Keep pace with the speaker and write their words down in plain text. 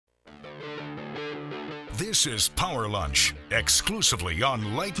This is Power Lunch, exclusively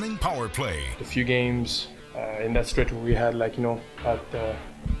on Lightning Power Play. A few games in that stretch where we had bad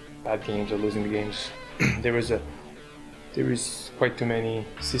games or losing the games, there is quite too many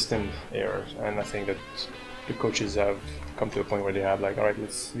system errors, and I think that the coaches have come to a point where they have all right,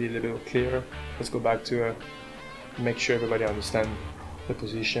 let's be a little bit clearer. Let's go back to make sure everybody understands the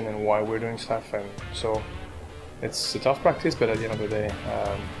position and why we're doing stuff. And so it's a tough practice, but at the end of the day,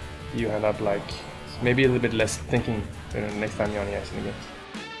 you end up maybe a little bit less thinking next time you're on the ice in the games.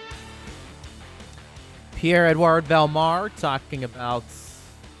 Pierre-Edouard Bellemare talking about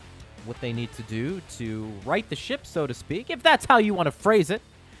what they need to do to right the ship, so to speak, if that's how you want to phrase it.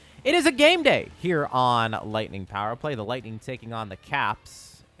 It is a game day here on Lightning Power Play. The Lightning taking on the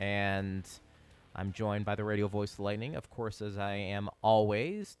Caps, and I'm joined by the radio voice of the Lightning, of course, as I am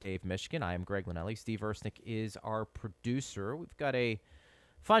always, Dave Mishkin. I am Greg Linelli. Steve Ersnick is our producer. We've got a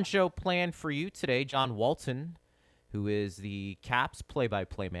fun show planned for you today. John Walton, who is the Caps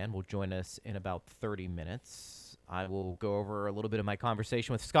play-by-play man, will join us in about 30 minutes. I will go over a little bit of my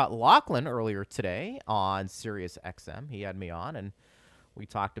conversation with Scott Laughlin earlier today on Sirius XM. He had me on, and we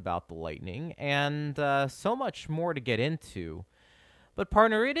talked about the Lightning, and so much more to get into. But,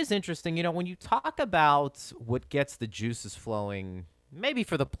 partner, it is interesting, when you talk about what gets the juices flowing, maybe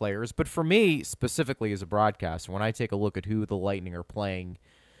for the players, but for me specifically as a broadcaster, when I take a look at who the Lightning are playing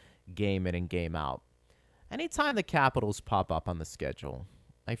game in and game out, anytime the Capitals pop up on the schedule,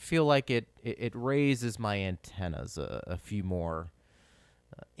 I feel like it raises my antennas a few more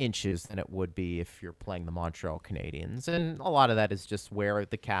inches than it would be if you're playing the Montreal Canadiens. And a lot of that is just where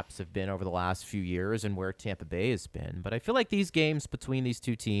the Caps have been over the last few years and where Tampa Bay has been. But I feel like these games between these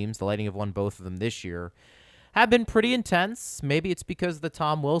two teams, the Lightning have won both of them this year, have been pretty intense. Maybe it's because of the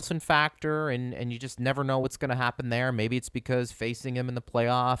Tom Wilson factor, and you just never know what's going to happen there. Maybe it's because facing him in the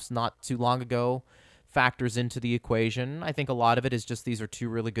playoffs not too long ago factors into the equation. I think a lot of it is just these are two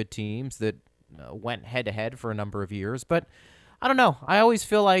really good teams that went head-to-head for a number of years. But I don't know. I always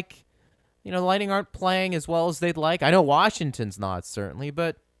feel like, the Lightning aren't playing as well as they'd like. I know Washington's not, certainly,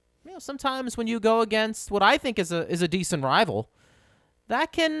 but sometimes when you go against what I think is a decent rival,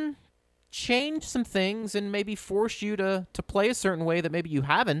 that can change some things and maybe force you to play a certain way that maybe you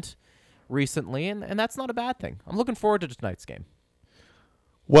haven't recently, and that's not a bad thing. I'm looking forward to tonight's game.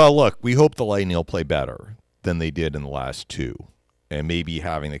 Well, look, we hope the Lightning will play better than they did in the last two, and maybe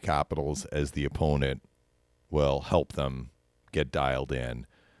having the Capitals as the opponent will help them get dialed in.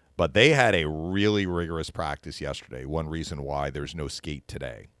 But they had a really rigorous practice yesterday. One reason why there's no skate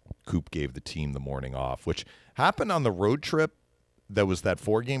today. Coop gave the team the morning off, which happened on the road trip. That was that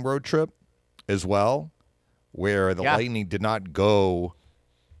 4-game road trip as well, where the Lightning did not go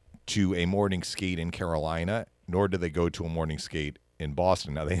to a morning skate in Carolina, nor did they go to a morning skate in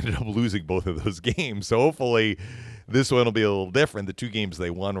Boston. Now, they ended up losing both of those games, so hopefully this one will be a little different. The two games they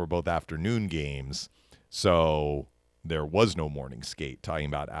won were both afternoon games, so there was no morning skate, talking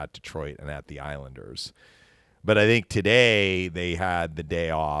about at Detroit and at the Islanders. But I think today they had the day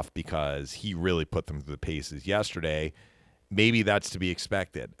off because he really put them through the paces yesterday. Maybe that's to be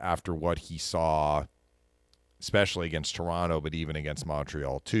expected after what he saw, especially against Toronto, but even against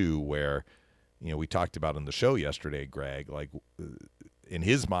Montreal too, where we talked about on the show yesterday, Greg, in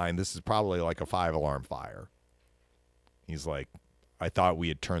his mind, this is probably like a 5-alarm fire. He's like, I thought we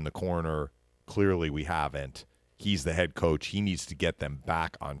had turned the corner. Clearly we haven't. He's the head coach. He needs to get them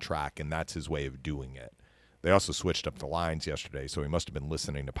back on track, and that's his way of doing it. They also switched up the lines yesterday, so he must have been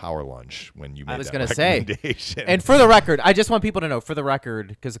listening to Power Lunch when you made that recommendation. Say, and for the record, I just want people to know, for the record,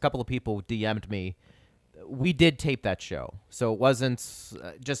 because a couple of people DM'd me, we did tape that show, so it wasn't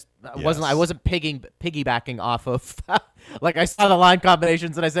I wasn't piggybacking off of I saw the line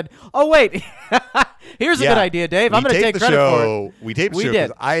combinations and I said, oh wait, here's a good idea, Dave. I'm going to take credit for it. We taped the show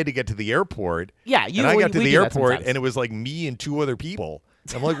because I had to get to the airport. Yeah, and I got to the airport and it was like me and two other people.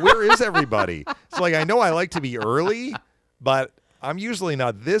 I'm like, where is everybody? So I know I like to be early, but I'm usually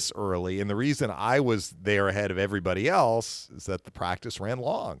not this early, and the reason I was there ahead of everybody else is that the practice ran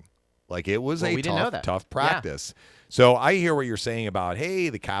long. It was a tough practice. Yeah. So I hear what you're saying about, hey,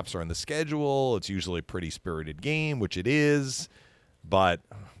 the Caps are on the schedule. It's usually a pretty spirited game, which it is. But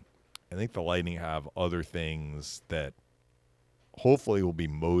I think the Lightning have other things that hopefully will be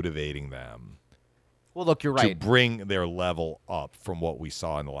motivating them. Well, look, you're right. To bring their level up from what we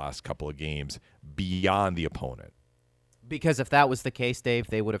saw in the last couple of games beyond the opponent. Because if that was the case, Dave,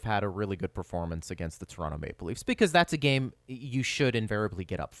 they would have had a really good performance against the Toronto Maple Leafs, because that's a game you should invariably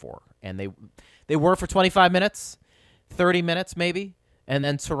get up for. And they were for 25 minutes, 30 minutes maybe, and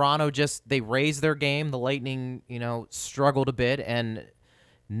then Toronto they raised their game. The Lightning, struggled a bit, and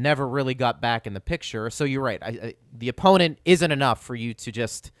never really got back in the picture. So you're right. The opponent isn't enough for you to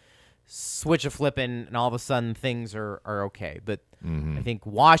just switch a flip and all of a sudden things are okay. But I think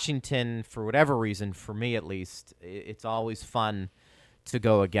Washington, for whatever reason, for me at least, it's always fun to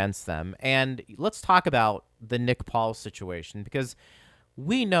go against them. And let's talk about the Nick Paul situation, because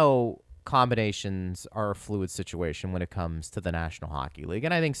we know combinations are a fluid situation when it comes to the National Hockey League,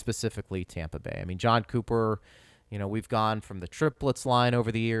 and I think specifically Tampa Bay. I mean, John Cooper, we've gone from the triplets line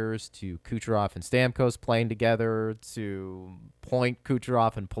over the years to Kucherov and Stamkos playing together to Point,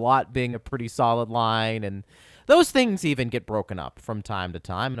 Kucherov, and Palat being a pretty solid line, and those things even get broken up from time to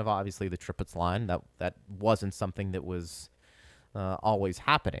time. And obviously the triplets line, that wasn't something that was always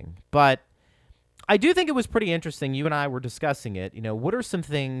happening. But I do think it was pretty interesting. You and I were discussing it. What are some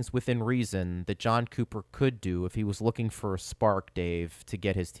things within reason that John Cooper could do if he was looking for a spark, Dave, to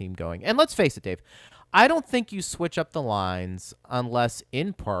get his team going? And let's face it, Dave, I don't think you switch up the lines unless,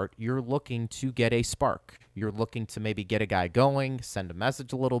 in part, you're looking to get a spark. You're looking to maybe get a guy going, send a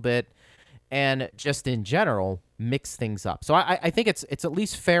message a little bit, and just in general, mix things up. So I think it's at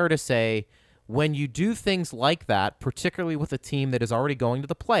least fair to say, when you do things like that, particularly with a team that is already going to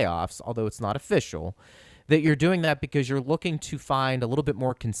the playoffs, although it's not official, that you're doing that because you're looking to find a little bit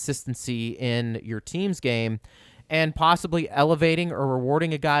more consistency in your team's game and possibly elevating or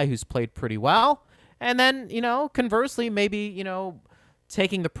rewarding a guy who's played pretty well. And then, conversely, maybe,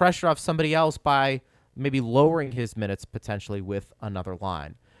 taking the pressure off somebody else by maybe lowering his minutes potentially with another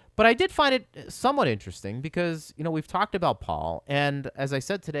line. But I did find it somewhat interesting because, we've talked about Paul, and as I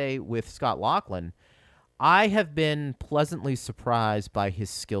said today with Scott Laughlin, I have been pleasantly surprised by his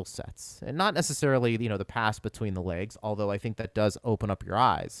skill sets. And not necessarily, the pass between the legs, although I think that does open up your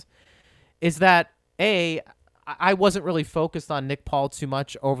eyes. Is that, I wasn't really focused on Nick Paul too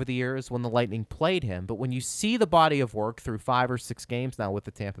much over the years when the Lightning played him, but when you see the body of work through 5 or 6 games now with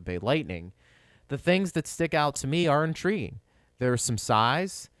the Tampa Bay Lightning, the things that stick out to me are intriguing. There's some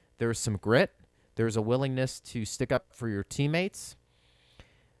size. There's some grit. There's a willingness to stick up for your teammates.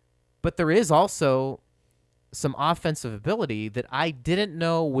 But there is also some offensive ability that I didn't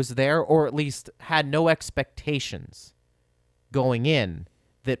know was there, or at least had no expectations going in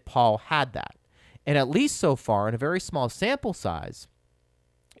that Paul had that. And at least so far, in a very small sample size,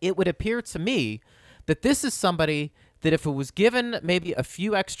 it would appear to me that this is somebody that if it was given maybe a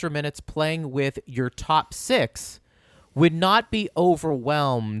few extra minutes playing with your top 6, would not be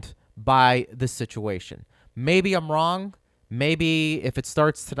overwhelmed by the situation. Maybe I'm wrong. Maybe if it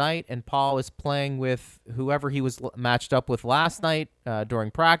starts tonight and Paul is playing with whoever he was matched up with last night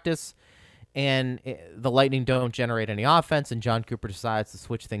during practice, and the Lightning don't generate any offense and John Cooper decides to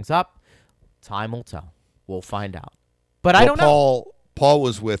switch things up, time will tell. We'll find out. But I don't know. Paul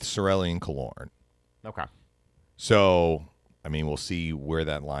was with Cirelli and Killorn. Okay. So, we'll see where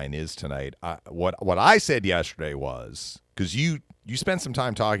that line is tonight. What I said yesterday was, because you spent some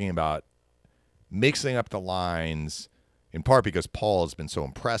time talking about mixing up the lines, in part because Paul has been so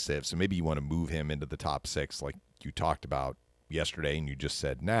impressive, so maybe you want to move him into the top 6 like you talked about yesterday and you just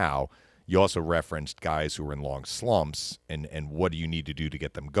said now. You also referenced guys who are in long slumps and what do you need to do to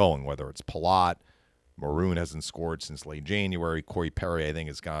get them going, whether it's Palat, Maroon hasn't scored since late January, Corey Perry, I think,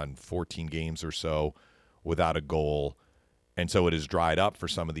 has gone 14 games or so without a goal. And so it has dried up for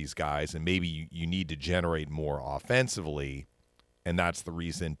some of these guys, and maybe you need to generate more offensively, and that's the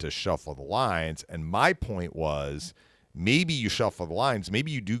reason to shuffle the lines. And my point was, maybe you shuffle the lines.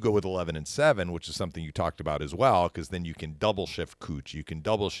 Maybe you do go with 11 and 7, which is something you talked about as well, because then you can double shift Cooch, you can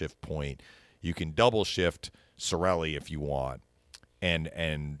double shift Point, you can double shift Cirelli if you want,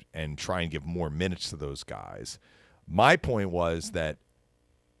 and try and give more minutes to those guys. My point was that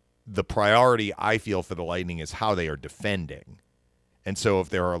the priority I feel for the Lightning is how they are defending. And so if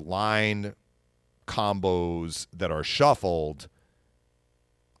there are line combos that are shuffled,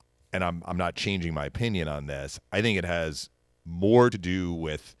 and I'm not changing my opinion on this, I think it has more to do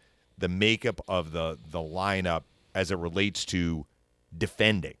with the makeup of the lineup as it relates to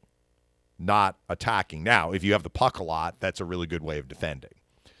defending, not attacking. Now, if you have the puck a lot, that's a really good way of defending.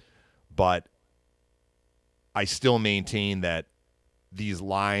 But I still maintain that these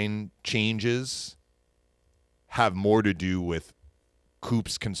line changes have more to do with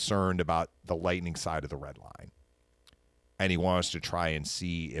Coop's concerned about the Lightning side of the red line. And he wants to try and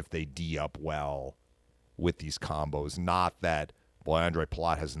see if they D up well with these combos. Not that, boy, Andre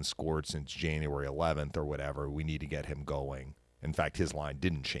Palat hasn't scored since January 11th or whatever. We need to get him going. In fact, his line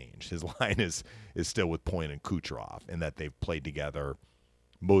didn't change. His line is still with Point and Kucherov, in that they've played together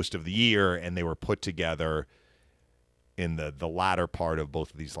most of the year, and they were put together in the latter part of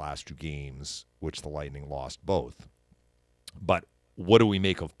both of these last 2 games, which the Lightning lost both. But what do we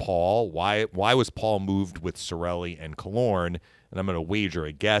make of Paul? Why was Paul moved with Cirelli and Killorn? And I'm going to wager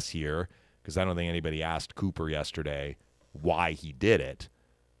a guess here because I don't think anybody asked Cooper yesterday why he did it.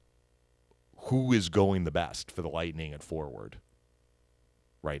 Who is going the best for the Lightning at forward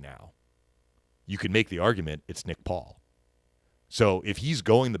right now? You could make the argument it's Nick Paul. So if he's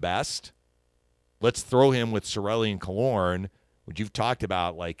going the best, let's throw him with Cirelli and Killorn, which you've talked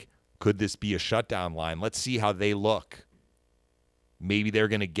about, like, could this be a shutdown line? Let's see how they look. Maybe they're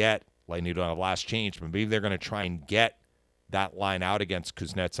going to get, Lightning don't have last change, but maybe they're going to try and get that line out against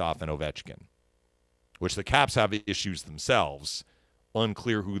Kuznetsov and Ovechkin, which the Caps have issues themselves.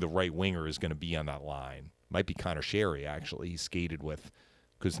 Unclear who the right winger is going to be on that line. Might be Connor Sherry, actually. He skated with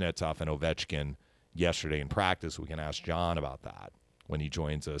Kuznetsov and Ovechkin yesterday in practice. We can ask John about that when he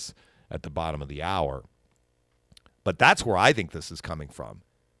joins us at the bottom of the hour. But that's where I think this is coming from.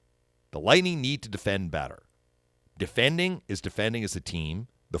 The Lightning need to defend better. Defending is defending as a team.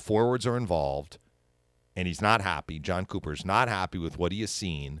 The forwards are involved, and he's not happy. John Cooper's not happy with what he has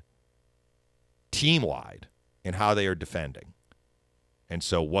seen team-wide in how they are defending. And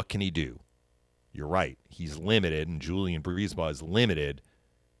so what can he do? You're right. He's limited, and Julian Brisebois is limited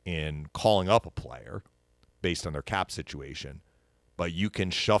in calling up a player based on their cap situation. But you can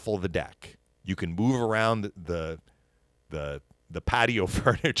shuffle the deck. You can move around the patio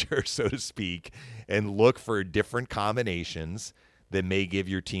furniture, so to speak, and look for different combinations that may give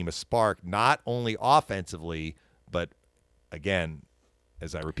your team a spark, not only offensively, but, again,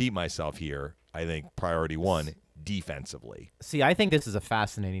 as I repeat myself here, I think priority one, defensively. See, I think this is a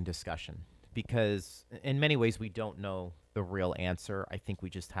fascinating discussion because in many ways we don't know the real answer. I think we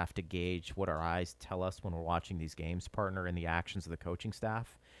just have to gauge what our eyes tell us when we're watching these games, partner, and the actions of the coaching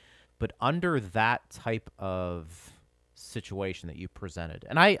staff. But under that type of situation that you presented,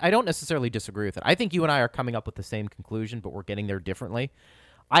 and I don't necessarily disagree with it. I think you and I are coming up with the same conclusion, but we're getting there differently.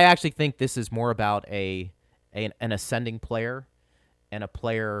 I actually think this is more about an ascending player and a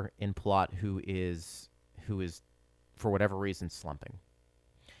player in Palat who is for whatever reason slumping.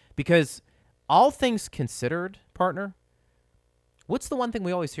 Because all things considered, partner, what's the one thing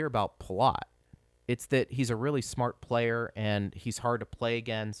we always hear about Palat? It's that he's a really smart player and he's hard to play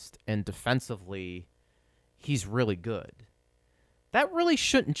against, and defensively he's really good. That really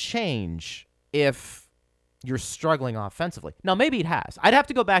shouldn't change if you're struggling offensively. Now, maybe it has. I'd have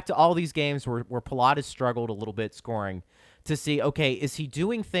to go back to all these games where Palat has struggled a little bit scoring to see, okay, is he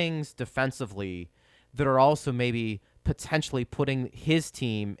doing things defensively that are also maybe potentially putting his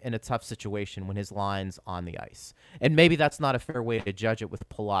team in a tough situation when his line's on the ice? And maybe that's not a fair way to judge it with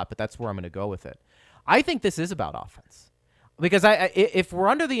Palat, but that's where I'm going to go with it. I think this is about offense. Because if we're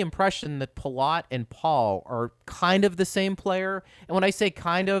under the impression that Palat and Paul are kind of the same player, and when I say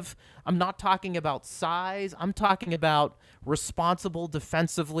kind of, I'm not talking about size. I'm talking about responsible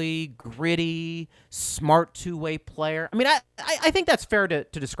defensively, gritty, smart two-way player. I mean, I think that's fair to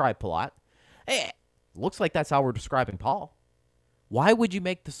describe Palat. It looks like that's how we're describing Paul. Why would you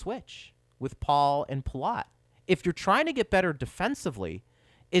make the switch with Paul and Palat? If you're trying to get better defensively,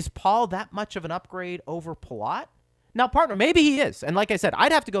 is Paul that much of an upgrade over Palat? Now, partner, maybe he is. And like I said,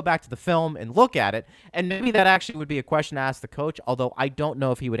 I'd have to go back to the film and look at it. And maybe that actually would be a question to ask the coach, although I don't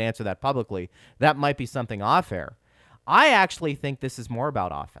know if he would answer that publicly. That might be something off air. I actually think this is more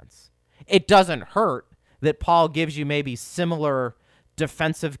about offense. It doesn't hurt that Paul gives you maybe similar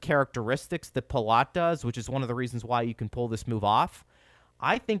defensive characteristics that Palat does, which is one of the reasons why you can pull this move off.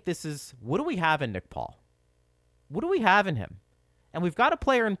 I think this is, what do we have in Nick Paul? What do we have in him? And we've got a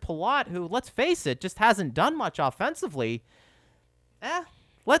player in Palat who, let's face it, just hasn't done much offensively.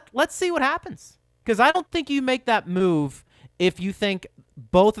 Let's see what happens. Because I don't think you make that move if you think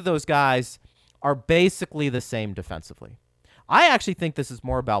both of those guys are basically the same defensively. I actually think this is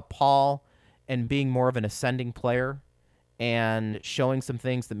more about Paul and being more of an ascending player and showing some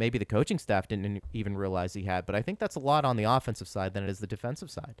things that maybe the coaching staff didn't even realize he had. But I think that's a lot on the offensive side than it is the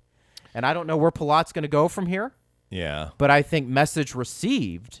defensive side. And I don't know where Palat's going to go from here. Yeah. But I think message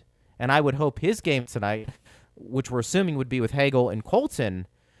received, and I would hope his game tonight, which we're assuming would be with Hagel and Colton,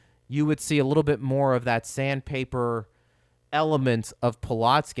 you would see a little bit more of that sandpaper element of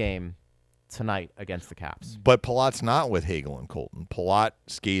Palat's game tonight against the Caps. But Palat's not with Hagel and Colton. Palat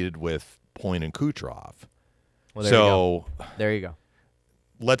skated with Point and Kucherov. Well, there you go.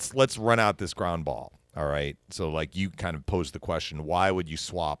 Let's run out this ground ball. All right. So, like, you kind of posed the question, why would you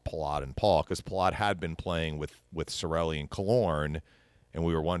swap Palat and Paul? Because Palat had been playing with Cirelli and Killorn, and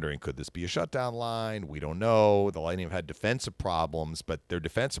we were wondering, could this be a shutdown line? We don't know. The Lightning have had defensive problems, but their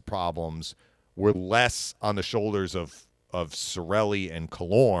defensive problems were less on the shoulders of Cirelli and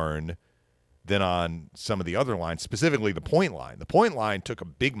Killorn than on some of the other lines, specifically the point line. The point line took a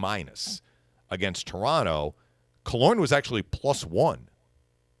big minus against Toronto. Killorn was actually +1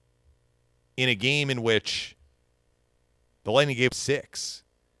 in a game in which the Lightning gave 6.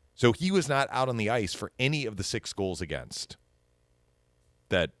 So he was not out on the ice for any of the 6 goals against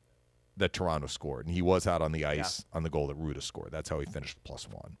that Toronto scored. And he was out on the ice on the goal that Ruda scored. That's how he finished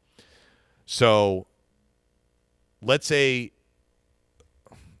 +1. So let's say,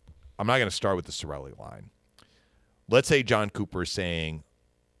 I'm not going to start with the Cirelli line. Let's say John Cooper is saying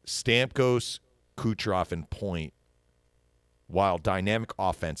Stamkos, Kucherov, and Point, while dynamic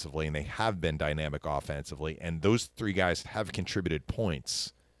offensively, and they have been dynamic offensively, and those 3 guys have contributed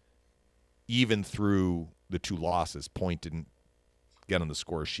points even through the 2 losses. Point didn't get on the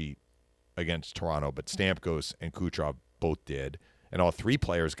score sheet against Toronto, but Stamkos and Kucherov both did, and all 3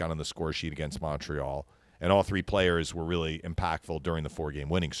 players got on the score sheet against Montreal, and all 3 players were really impactful during the 4-game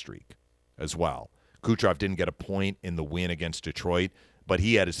winning streak as well. Kucherov didn't get a point in the win against Detroit, but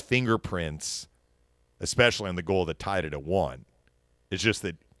he had his fingerprints, especially on the goal that tied it at 1. It's just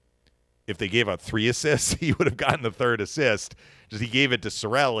that if they gave up 3 assists, he would have gotten the 3rd assist. Just he gave it to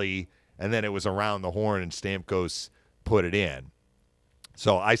Cirelli, and then it was around the horn, and Stamkos put it in.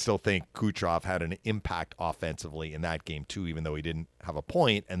 So I still think Kucherov had an impact offensively in that game too, even though he didn't have a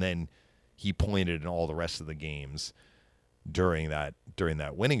point, and then he pointed in all the rest of the games during that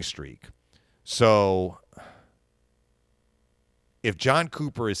winning streak. So if John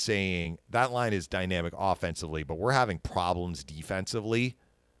Cooper is saying that line is dynamic offensively, but we're having problems defensively,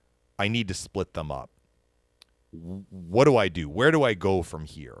 I need to split them up. What do I do? Where do I go from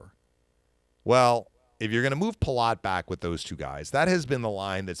here? Well, if you're going to move Palat back with those 2 guys, that has been the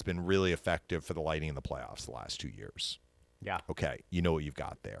line that's been really effective for the Lightning in the playoffs the last 2 years. Yeah. Okay, you know what you've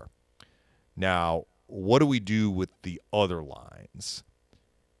got there. Now, what do we do with the other lines?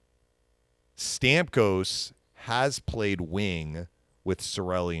 Stamkos has played wing with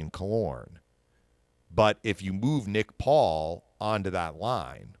Cirelli and Killorn. But if you move Nick Paul onto that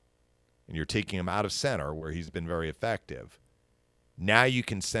line, and you're taking him out of center where he's been very effective, now you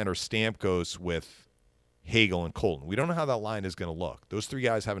can center Stamkos with Hagel and Colton. We don't know how that line is going to look. Those 3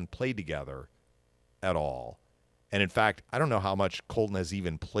 guys haven't played together at all. And in fact, I don't know how much Colton has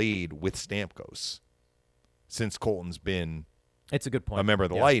even played with Stamkos since Colton's been It's a good point. a member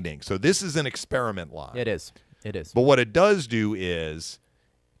of the Lightning. So this is an experiment line. It is. It is. But what it does do is,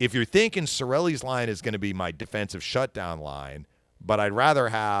 if you're thinking Cirelli's line is going to be my defensive shutdown line, but I'd rather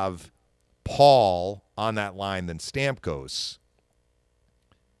have Paul on that line than Stamkos,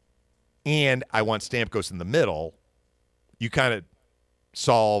 and I want Stamkos in the middle, you kind of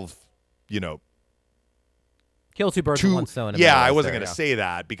solve, kill 2 birds with 1 stone. I wasn't going to say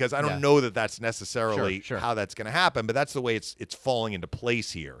that because I don't know that that's necessarily Sure. how that's going to happen, but that's the way it's falling into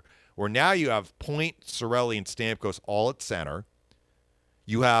place here, where now you have Point, Cirelli, and Stamkos all at center.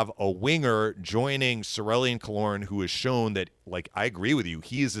 You have a winger joining Cirelli and Killorn who has shown that, I agree with you,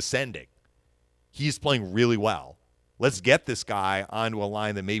 he is ascending. He's playing really well. Let's get this guy onto a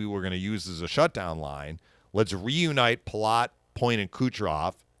line that maybe we're going to use as a shutdown line. Let's reunite Palat, Point, and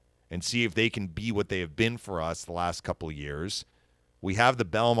Kucherov and see if they can be what they have been for us the last couple of years. We have the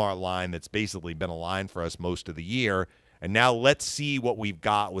Bellemare line that's basically been a line for us most of the year. And now let's see what we've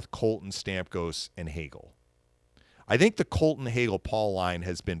got with Colton, Stamkos, and Hagel. I think the Colton, Hagel, Paul line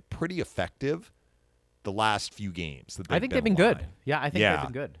has been pretty effective the last few games. I think they've been good. Yeah, I think they've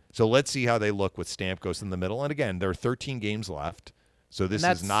been good. So let's see how they look with Stamkos in the middle. And again, there are 13 games left, so this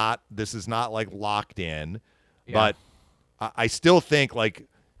is not locked in. Yeah. But I still think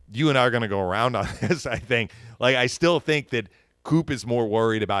you and I are going to go around on this. I think I still think that Coop is more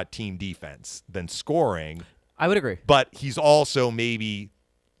worried about team defense than scoring. I would agree. But he's also maybe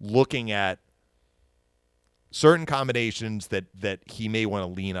looking at certain combinations that he may want to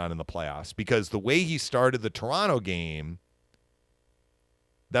lean on in the playoffs, because the way he started the Toronto game,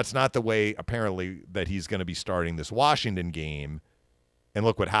 that's not the way apparently that he's going to be starting this Washington game. And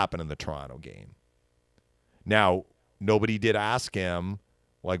look what happened in the Toronto game. Now, nobody did ask him,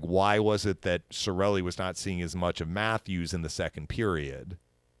 why was it that Cirelli was not seeing as much of Matthews in the second period?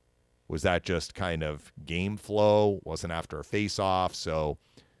 Was that just kind of game flow? Wasn't after a face-off, so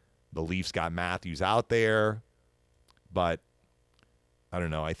the Leafs got Matthews out there. But I don't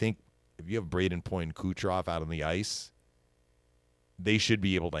know. I think if you have Braden Point and Kucherov out on the ice, they should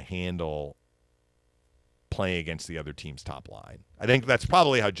be able to handle playing against the other team's top line. I think that's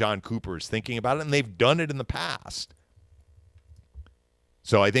probably how John Cooper is thinking about it, and they've done it in the past.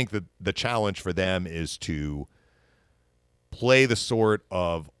 So I think that the challenge for them is to play the sort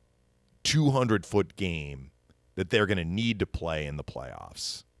of 200-foot game that they're going to need to play in the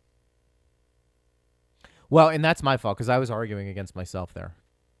playoffs. Well, and that's my fault because I was arguing against myself there.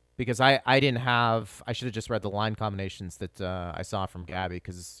 Because I should have just read the line combinations that I saw from Gabby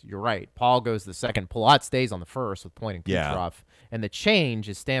because you're right. Paul goes the second. Palat stays on the first with Point and Kucherov. Yeah. And the change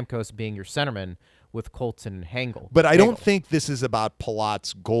is Stamkos being your centerman with Colton and Hagel. But I don't think this is about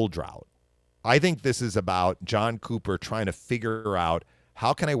Palat's goal drought. I think this is about John Cooper trying to figure out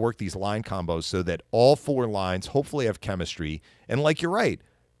how can I work these line combos so that all four lines hopefully have chemistry. And like you're right,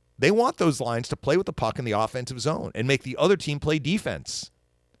 they want those lines to play with the puck in the offensive zone and make the other team play defense.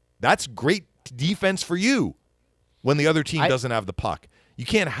 That's great defense for you when the other team doesn't have the puck. You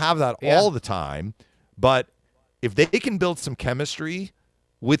can't have that all the time, but if they can build some chemistry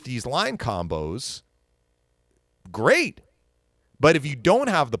with these line combos, great. But if you don't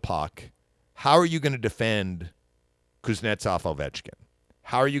have the puck, how are you going to defend Kuznetsov, Ovechkin?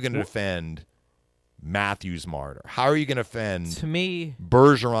 How are you going to defend Matthews, Marner? How are you going to defend to me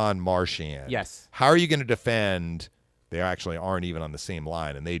Bergeron, Marchand? Yes. How are you going to defend? They actually aren't even on the same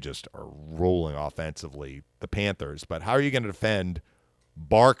line, and they just are rolling offensively, the Panthers. But how are you going to defend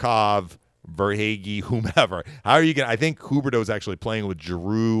Barkov, Verhaeghe, whomever? How are you going to – I think Huberdeau's actually playing with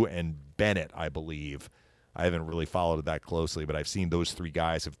Giroux and Bennett, I believe. I haven't really followed it that closely, but I've seen those three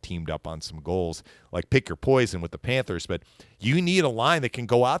guys have teamed up on some goals. Like, pick your poison with the Panthers. But you need a line that can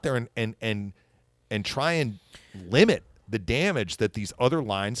go out there and try and limit the damage that these other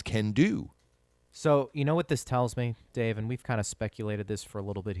lines can do. So, you know what this tells me, Dave, and we've kind of speculated this for a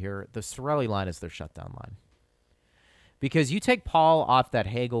little bit here. The Cirelli line is their shutdown line. Because you take Paul off that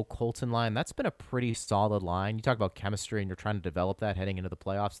Hagel-Colton line, that's been a pretty solid line. You talk about chemistry and you're trying to develop that heading into the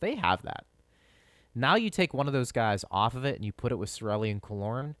playoffs. They have that. Now you take one of those guys off of it and you put it with Cirelli and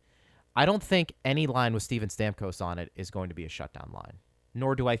Killorn. I don't think any line with Steven Stamkos on it is going to be a shutdown line,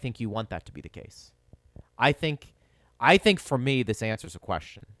 nor do I think you want that to be the case. I think for me, this answers a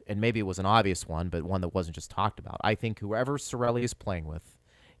question, and maybe it was an obvious one, but one that wasn't just talked about. I think whoever Cirelli is playing with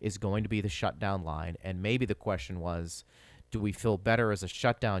is going to be the shutdown line, and maybe the question was, do we feel better as a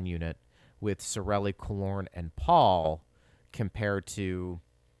shutdown unit with Cirelli, Killorn, and Paul compared to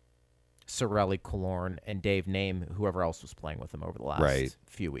Cirelli, Killorn, and Dave Name, whoever else was playing with him over the last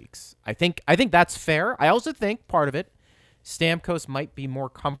few weeks? I think that's fair. I also think part of it, Stamkos might be more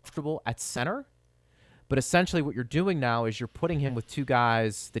comfortable at center. But essentially what you're doing now is you're putting him with two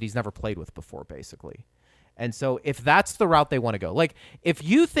guys that he's never played with before, basically. And so if that's the route they want to go, like if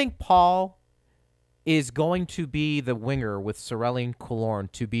you think Paul is going to be the winger with Cirelli and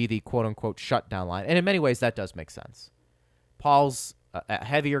Killorn to be the quote-unquote shutdown line, and in many ways that does make sense. Paul's a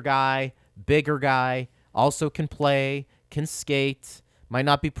heavier guy, bigger guy, also can play, can skate, might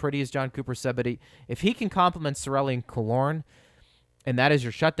not be pretty as John Cooper said, but if he can complement Cirelli and Killorn, and that is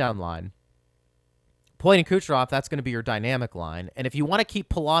your shutdown line, Point and Kucherov, that's going to be your dynamic line. And if you want to keep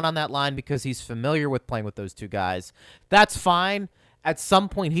Palat on that line because he's familiar with playing with those two guys, that's fine. At some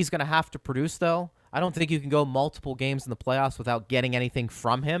point, he's going to have to produce, though. I don't think you can go multiple games in the playoffs without getting anything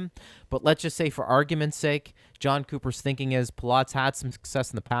from him. But let's just say, for argument's sake, John Cooper's thinking is Palat's had some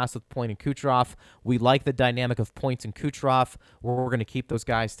success in the past with Point and Kucherov. We like the dynamic of Point and Kucherov. We're going to keep those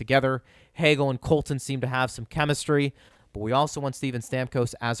guys together. Hagel and Colton seem to have some chemistry. But we also want Steven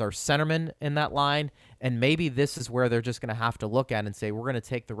Stamkos as our centerman in that line, and maybe this is where they're just going to have to look at and say, we're going to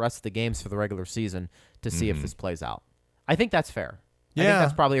take the rest of the games for the regular season to see if this plays out. I think that's fair. I think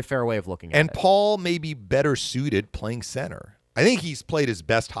that's probably a fair way of looking at it. And Paul may be better suited playing center. I think he's played his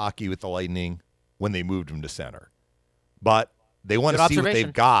best hockey with the Lightning when they moved him to center. But they want to see what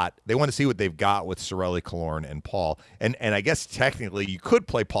they've got. They want to see what they've got with Cirelli, Killorn, and Paul. And I guess technically you could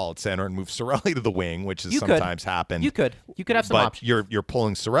play Paul at center and move Cirelli to the wing, which has sometimes happened. You could have some options. You're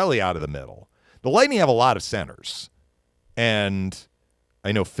pulling Cirelli out of the middle. The Lightning have a lot of centers. And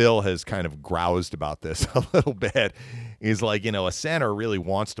I know Phil has kind of groused about this a little bit. He's like, a center really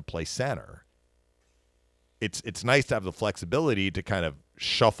wants to play center. It's nice to have the flexibility to kind of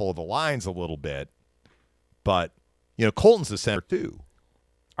shuffle the lines a little bit. But Colton's the center too.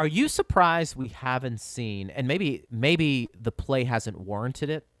 Are you surprised we haven't seen, and maybe the play hasn't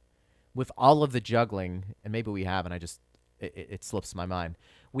warranted it, with all of the juggling, and maybe we haven't, it slips my mind.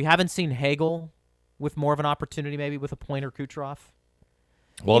 We haven't seen Hagel with more of an opportunity, maybe with a Point or Kucherov?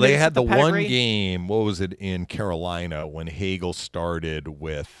 Well, they had the one game, what was it, in Carolina when Hagel started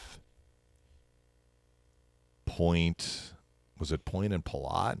with Point. Was it Point and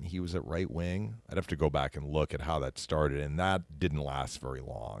Palat, and he was at right wing? I'd have to go back and look at how that started, and that didn't last very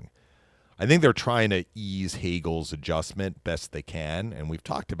long. I think they're trying to ease Hagel's adjustment best they can, and we've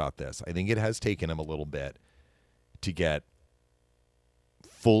talked about this. I think it has taken him a little bit to get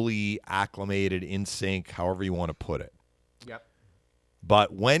fully acclimated, in sync, however you want to put it. Yep.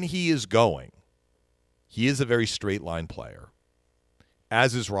 But when he is going, He is a very straight line player,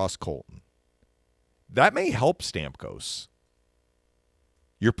 as is Ross Colton. That may help Stamkos.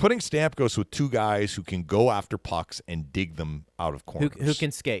 You're putting Stamkos with two guys who can go after pucks and dig them out of corners. Who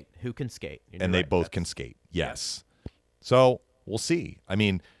can skate. And they both can skate, yes. So we'll see. I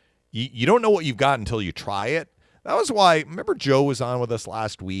mean, you don't know what you've got until you try it. That was why, remember Joe was on with us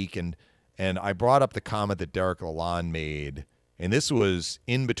last week, and I brought up the comment that Derek Lalonde made, and this was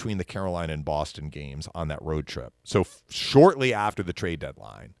in between the Carolina and Boston games on that road trip. So shortly after the trade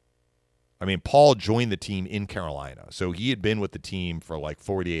deadline. I mean, Paul joined the team in Carolina, so he had been with the team for like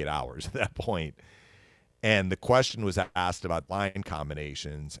 48 hours at that point. And the question was asked about line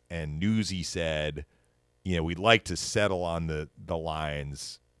combinations, and Newsy said, we'd like to settle on the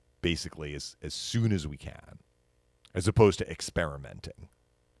lines basically as soon as we can, as opposed to experimenting.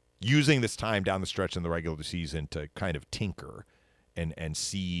 Using this time down the stretch in the regular season to kind of tinker and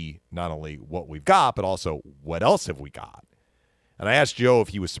see not only what we've got, but also what else have we got. And I asked Joe if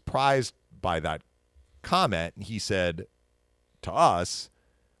he was surprised by that comment, and he said to us,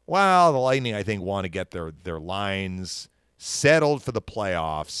 well, the Lightning, I think, want to get their lines settled for the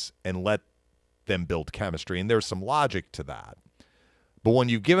playoffs and let them build chemistry. And there's some logic to that. But when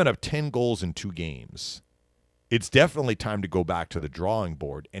you've given up 10 goals in 2 games, it's definitely time to go back to the drawing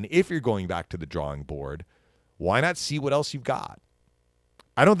board. And if you're going back to the drawing board, why not see what else you've got?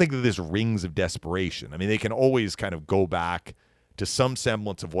 I don't think that this rings of desperation. I mean, they can always kind of go back to some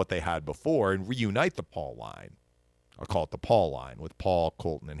semblance of what they had before and reunite the Paul line. I'll call it the Paul line with Paul,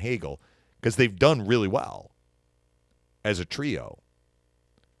 Colton, and Hagel, because they've done really well as a trio.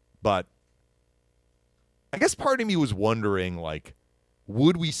 But I guess part of me was wondering, like,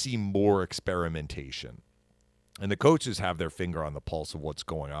 would we see more experimentation? And the coaches have their finger on the pulse of what's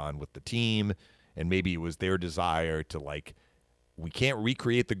going on with the team, and maybe it was their desire to, like, we can't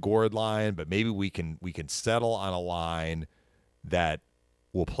recreate the Gord line, but maybe we can settle on a line that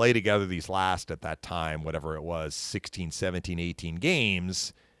will play together these last, at that time, whatever it was, 16, 17, 18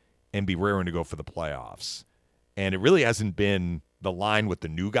 games, and be raring to go for the playoffs. And it really hasn't been the line with the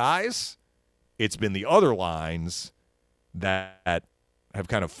new guys. It's been the other lines that have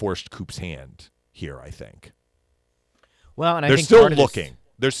kind of forced Coop's hand here, I think. Well, and they're still looking.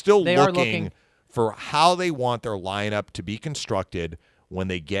 They're still looking for how they want their lineup to be constructed when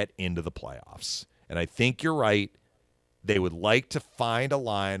they get into the playoffs. And I think you're right. They would like to find a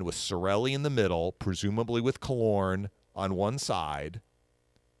line with Cirelli in the middle, presumably with Killorn on one side,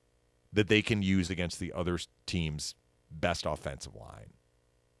 that they can use against the other team's best offensive line.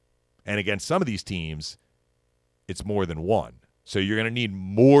 And against some of these teams, it's more than one. So you're going to need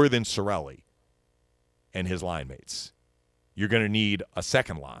more than Cirelli and his line mates. You're going to need a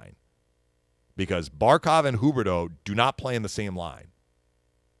second line because Barkov and Huberdeau do not play in the same line.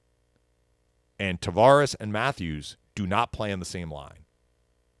 And Tavares and Matthews do not play in the same line.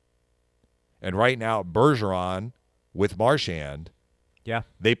 And right now, Bergeron with Marchand,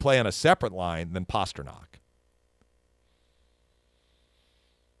 they play on a separate line than Pasternak.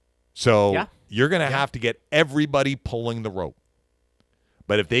 So you're going to have to get everybody pulling the rope.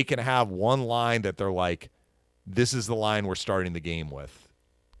 But if they can have one line that they're like, this is the line we're starting the game with.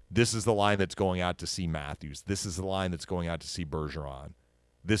 This is the line that's going out to see Matthews. This is the line that's going out to see Bergeron.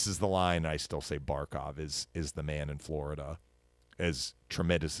 This is the line, I still say Barkov is the man in Florida. As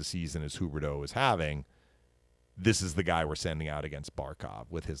tremendous a season as Huberdeau is having, this is the guy we're sending out against Barkov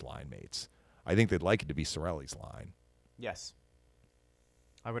with his line mates. I think they'd like it to be Cirelli's line. Yes.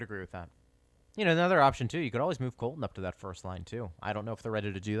 I would agree with that. Another option, too, you could always move Colton up to that first line, too. I don't know if they're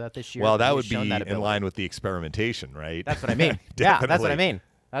ready to do that this year. Well, that would be in line with the experimentation, right? That's what I mean. Yeah, that's what I mean.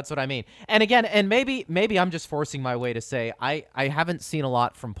 That's what I mean. And again, and maybe I'm just forcing my way to say I haven't seen a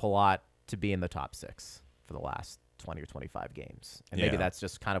lot from Palat to be in the top 6 for the last 20 or 25 games. And maybe that's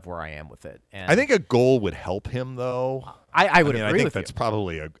just kind of where I am with it. And I think a goal would help him, though. I would agree with you. I think that's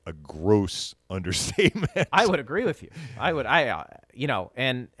probably a gross understatement. I would agree with you.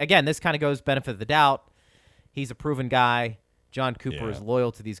 And again, this kind of goes benefit of the doubt. He's a proven guy. John Cooper is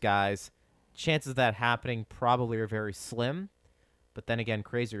loyal to these guys. Chances of that happening probably are very slim. But then again,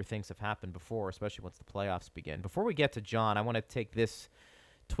 crazier things have happened before, especially once the playoffs begin. Before we get to John, I want to take this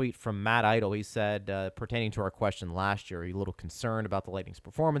tweet from Matt Idle. He said, pertaining to our question last year, he's a little concerned about the Lightning's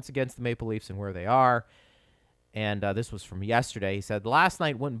performance against the Maple Leafs and where they are. And this was from yesterday. He said, last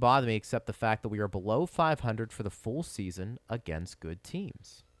night wouldn't bother me except the fact that we are below 500 for the full season against good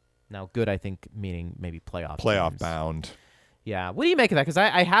teams. Now, good, I think, meaning maybe playoff teams. Bound. Yeah. What do you make of that? Because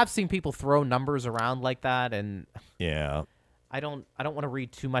I have seen people throw numbers around like that, and I don't want to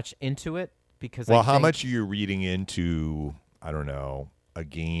read too much into it because how much are you reading into, I don't know, a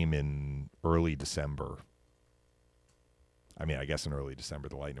game in early December. I mean, I guess in early December,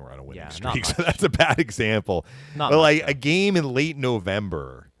 the Lightning were on a winning streak, so that's a bad example. But like a game in late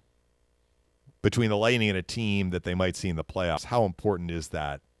November between the Lightning and a team that they might see in the playoffs, how important is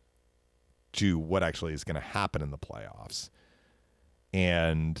that to what actually is going to happen in the playoffs?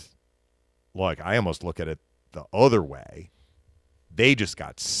 And look, I almost look at it the other way. They just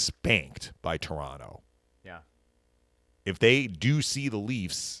got spanked by Toronto. Yeah. If they do see the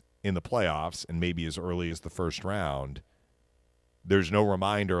Leafs in the playoffs and maybe as early as the first round, there's no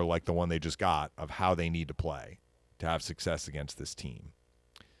reminder like the one they just got of how they need to play to have success against this team.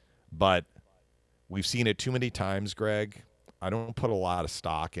 But we've seen it too many times, Greg. I don't put a lot of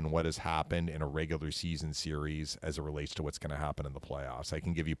stock in what has happened in a regular season series as it relates to what's going to happen in the playoffs. I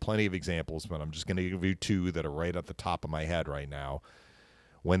can give you plenty of examples, but I'm just going to give you two that are right at the top of my head right now.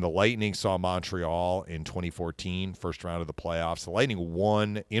 When the Lightning saw Montreal in 2014, first round of the playoffs, the Lightning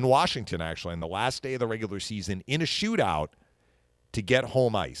won in Washington, actually, on the last day of the regular season in a shootout to get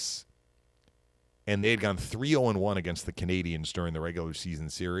home ice. And they had gone 3-0-1 against the Canadiens during the regular season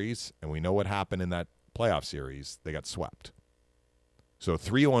series, and we know what happened in that playoff series. They got swept. So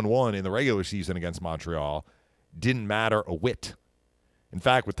 3-0-1 in the regular season against Montreal didn't matter a whit. In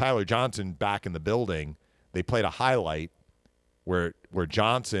fact, with Tyler Johnson back in the building, they played a highlight where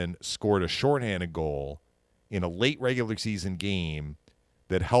Johnson scored a shorthanded goal in a late regular season game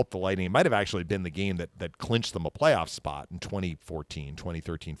that helped the Lightning. It might have actually been the game that clinched them a playoff spot in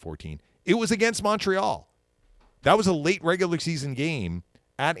 2013-14. It was against Montreal. That was a late regular season game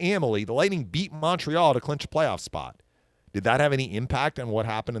at Amalie. The Lightning beat Montreal to clinch a playoff spot. Did that have any impact on what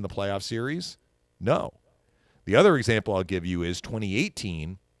happened in the playoff series? No. The other example I'll give you is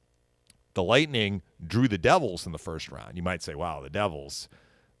 2018. The Lightning drew the Devils in the first round. You might say, wow, the Devils,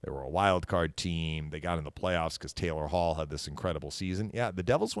 they were a wild card team. They got in the playoffs because Taylor Hall had this incredible season. Yeah, the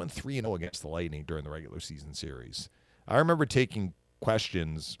Devils went 3-0 against the Lightning during the regular season series. I remember taking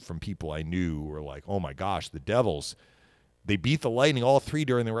questions from people I knew who were like, oh my gosh, the Devils, they beat the Lightning all three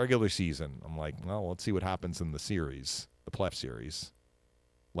during the regular season. I'm like, well, let's see what happens in the series, the playoff series.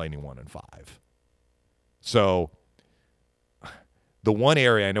 Lightning 1-5. So the one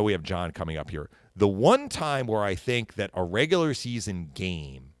area, I know we have John coming up here, the one time where I think that a regular season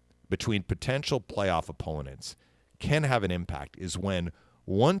game between potential playoff opponents can have an impact is when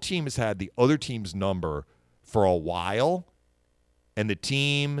one team has had the other team's number for a while, and the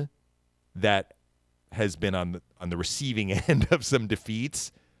team that has been on the receiving end of some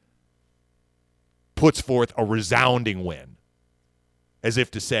defeats puts forth a resounding win, as if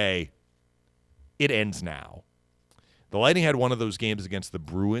to say, it ends now. The Lightning had one of those games against the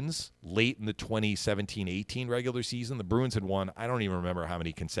Bruins late in the 2017-18 regular season. The Bruins had won, I don't even remember how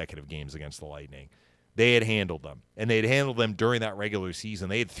many consecutive games against the Lightning. They had handled them, and they had handled them during that regular season.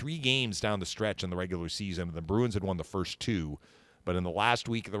 They had 3 games down the stretch in the regular season, and the Bruins had won the first 2. But in the last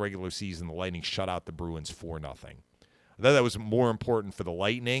week of the regular season, the Lightning shut out the Bruins 4-0. I thought that was more important for the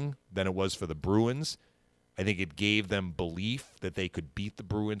Lightning than it was for the Bruins. I think it gave them belief that they could beat the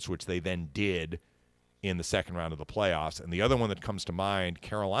Bruins, which they then did in the second round of the playoffs. And the other one that comes to mind,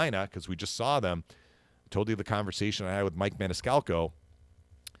 Carolina, because we just saw them. I told you the conversation I had with Mike Maniscalco.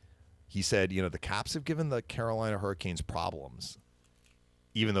 He said, the Caps have given the Carolina Hurricanes problems,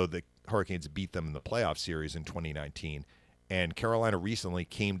 even though the Hurricanes beat them in the playoff series in 2019. And Carolina recently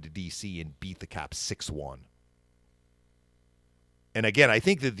came to D.C. and beat the Caps 6-1. And again, I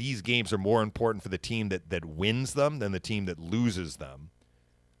think that these games are more important for the team that wins them than the team that loses them.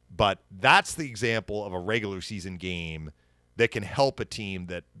 But that's the example of a regular season game that can help a team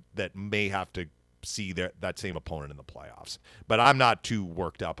that may have to see that same opponent in the playoffs. But I'm not too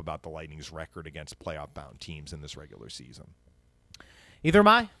worked up about the Lightning's record against playoff-bound teams in this regular season. Either am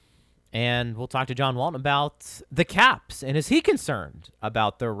I. And we'll talk to John Walton about the Caps. And is he concerned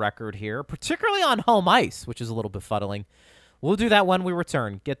about their record here, particularly on home ice, which is a little befuddling? We'll do that when we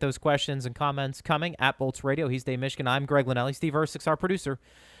return. Get those questions and comments coming at Bolts Radio. He's Dave Mishkin. I'm Greg Linnelli. Steve Ersich's our producer.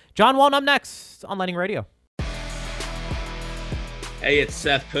 John Walton up next on Lightning Radio. Hey, it's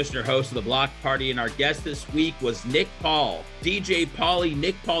Seth Kushner, host of The Block Party, and our guest this week was Nick Paul. DJ Paulie,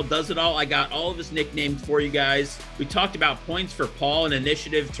 Nick Paul does it all. I got all of his nicknames for you guys. We talked about Points for Paul, an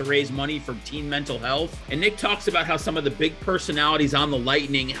initiative to raise money for teen mental health. And Nick talks about how some of the big personalities on the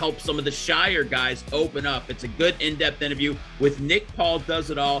Lightning help some of the shyer guys open up. It's a good in-depth interview with Nick Paul does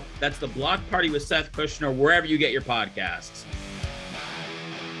it all. That's The Block Party with Seth Kushner, wherever you get your podcasts.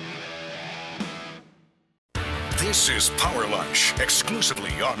 This is Power Lunch, exclusively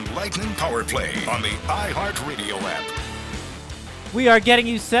on Lightning Power Play on the iHeartRadio app. We are getting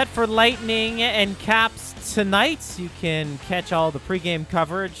you set for Lightning and Caps tonight. You can catch all the pregame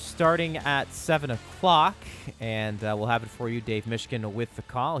coverage starting at 7 o'clock, and we'll have it for you. Dave Mishkin with the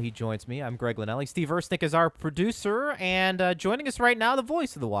call. He joins me. I'm Greg Linnelli. Steve Ersnick is our producer, and joining us right now, the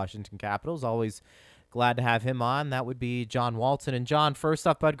voice of the Washington Capitals. Always glad to have him on. That would be John Walton. And John, first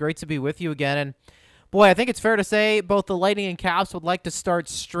off, bud, great to be with you again. And boy, I think it's fair to say both the Lightning and Caps would like to start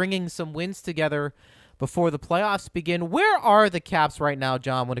stringing some wins together before the playoffs begin. Where are the Caps right now,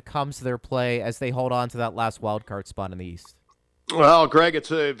 John, when it comes to their play as they hold on to that last wild card spot in the East? Well, Greg,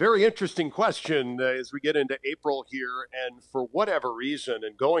 it's a very interesting question as we get into April here. And for whatever reason,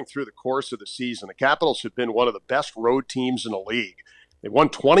 and going through the course of the season, the Capitals have been one of the best road teams in the league. They won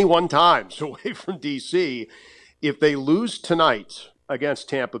 21 times away from D.C. If they lose tonight against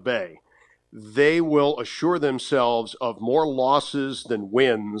Tampa Bay, they will assure themselves of more losses than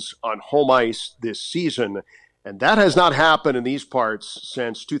wins on home ice this season. And that has not happened in these parts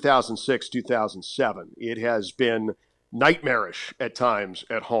since 2006, 2007. It has been nightmarish at times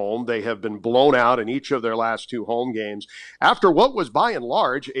at home. They have been blown out in each of their last two home games after what was by and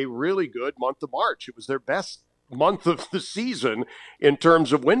large a really good month of March. It was their best month of the season in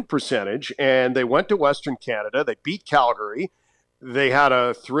terms of win percentage. And they went to Western Canada. They beat Calgary. They had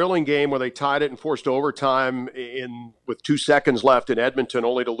a thrilling game where they tied it and forced overtime with 2 seconds left in Edmonton,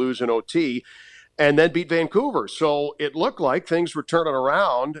 only to lose in OT, and then beat Vancouver. So it looked like things were turning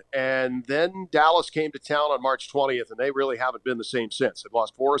around, and then Dallas came to town on March 20th, and they really haven't been the same since. They've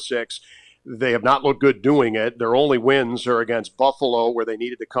lost 4 or 6. They have not looked good doing it. Their only wins are against Buffalo, where they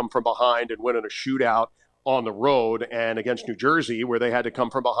needed to come from behind and win in a shootout on the road, and against New Jersey, where they had to come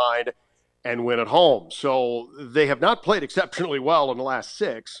from behind and win at home. So they have not played exceptionally well in the last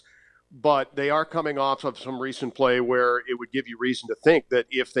 6, but they are coming off of some recent play where it would give you reason to think that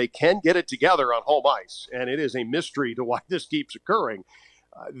if they can get it together on home ice, and it is a mystery to why this keeps occurring,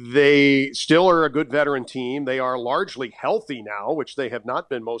 they still are a good veteran team. They are largely healthy now, which they have not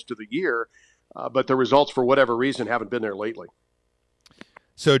been most of the year, but the results, for whatever reason, haven't been there lately.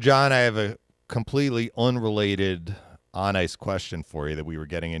 So, John, I have a completely unrelated on-ice question for you that we were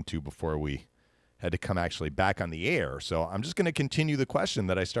getting into before we had to come actually back on the air. So I'm just going to continue the question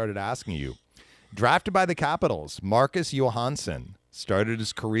that I started asking you. Drafted by the Capitals, Marcus Johansson started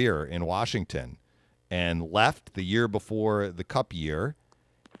his career in Washington and left the year before the Cup year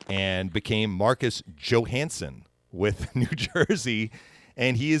and became Marcus Johansson with New Jersey.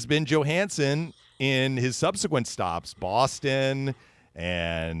 And he has been Johansson in his subsequent stops, Boston,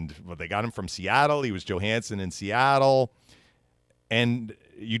 and they got him from Seattle. He was Johansson in Seattle. And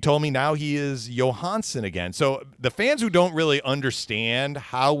you told me now he is Johansson again. So the fans who don't really understand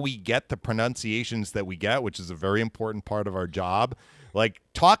how we get the pronunciations that we get, which is a very important part of our job, like,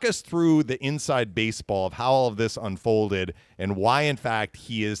 talk us through the inside baseball of how all of this unfolded and why, in fact,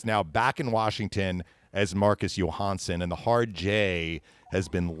 he is now back in Washington as Marcus Johansson and the hard J has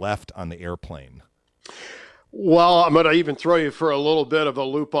been left on the airplane. Well, I'm going to even throw you for a little bit of a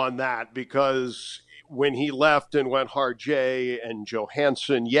loop on that, because when he left and went hard J and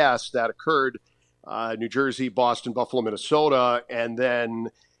Johansson, yes, that occurred. New Jersey, Boston, Buffalo, Minnesota. And then,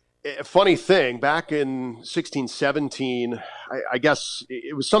 a funny thing, back in 16, 17, I guess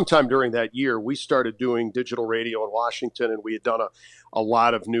it was sometime during that year, we started doing digital radio in Washington, and we had done a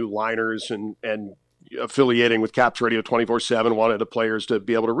lot of new liners and affiliating with Caps Radio 24/7, wanted the players to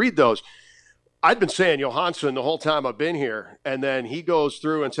be able to read those. I'd been saying Johansson the whole time I've been here, and then he goes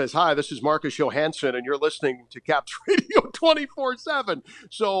through and says, "Hi, this is Marcus Johansson, and you're listening to Caps Radio 24/7.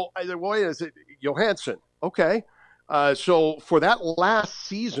 So I said, "Wait, is it Johansson?" Okay. So for that last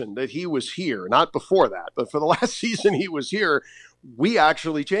season that he was here, not before that, but for the last season he was here, we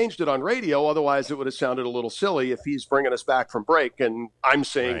actually changed it on radio. Otherwise, it would have sounded a little silly if he's bringing us back from break and I'm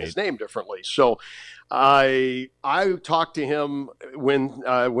saying his name differently. So I talked to him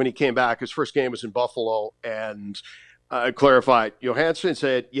when he came back. His first game was in Buffalo, and clarified. Johansson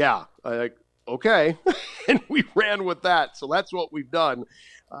said, "Yeah." Okay. And we ran with that. So that's what we've done.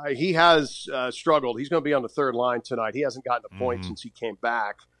 He has struggled. He's going to be on the third line tonight. He hasn't gotten a point since he came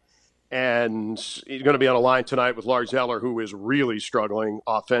back. And he's going to be on a line tonight with Lars Eller, who is really struggling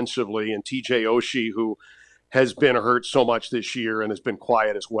offensively, and TJ Oshie, who has been hurt so much this year and has been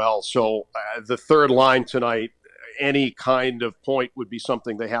quiet as well. So the third line tonight, any kind of point would be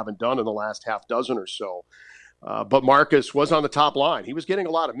something they haven't done in the last half dozen or so. But Marcus was on the top line. He was getting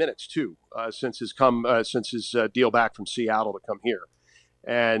a lot of minutes too since his deal back from Seattle to come here.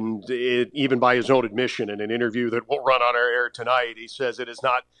 And even by his own admission in an interview that we'll run on our air tonight, he says it is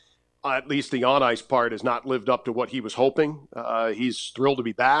not, at least the on-ice part, has not lived up to what he was hoping. He's thrilled to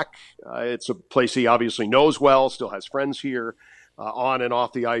be back. It's a place he obviously knows well, still has friends here. on and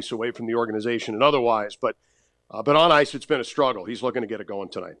off the ice, away from the organization and otherwise. But on ice, it's been a struggle. He's looking to get it going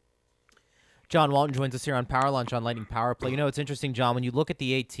tonight. John Walton joins us here on Power Lunch on Lightning Power Play. You know, it's interesting, John, when you look at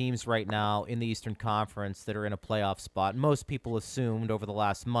the 8 teams right now in the Eastern Conference that are in a playoff spot, most people assumed over the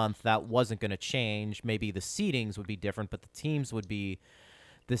last month that wasn't going to change. Maybe the seedings would be different, but the teams would be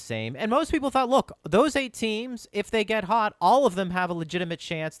the same. And most people thought, look, those 8 teams, if they get hot, all of them have a legitimate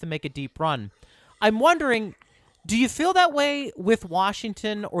chance to make a deep run. I'm wondering, do you feel that way with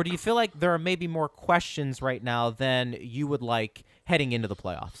Washington, or do you feel like there are maybe more questions right now than you would like heading into the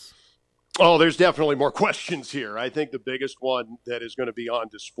playoffs? Oh, there's definitely more questions here. I think the biggest one that is going to be on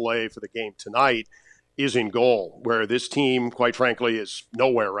display for the game tonight is in goal, where this team, quite frankly, is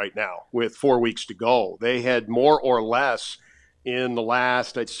nowhere right now with 4 weeks to go. They had more or less in the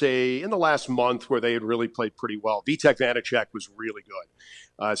last, I'd say, in the last month where they had really played pretty well. Vitek Vanacek was really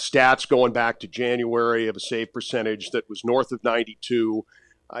good. Stats going back to January of a save percentage that was north of 92,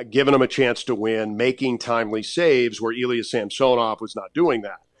 giving them a chance to win, making timely saves where Ilya Samsonov was not doing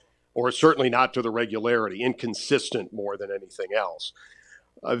that, or certainly not to the regularity, inconsistent more than anything else.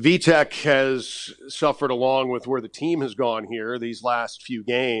 Vitek has suffered along with where the team has gone here these last few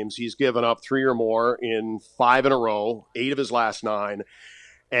games. He's given up 3 or more in 5 in a row, 8 of his last 9,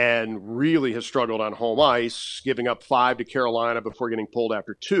 and really has struggled on home ice, giving up 5 to Carolina before getting pulled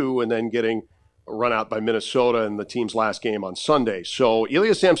after 2 and then getting run out by Minnesota in the team's last game on Sunday. So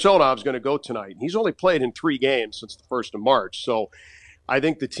Ilya Samsonov is going to go tonight. He's only played in 3 games since the 1st of March. So I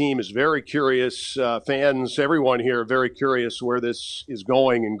think the team is very curious. Fans, everyone here, very curious where this is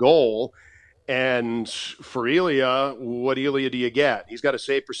going in goal. And for Ilya, what Ilya do you get? He's got a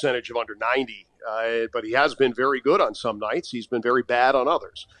save percentage of under 90, but he has been very good on some nights. He's been very bad on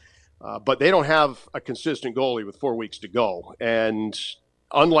others. But they don't have a consistent goalie with 4 weeks to go. And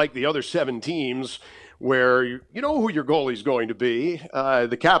unlike the other 7 teams where you know who your goalie's going to be,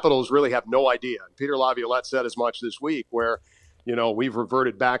 the Capitals really have no idea. Peter Laviolette said as much this week where, you know, we've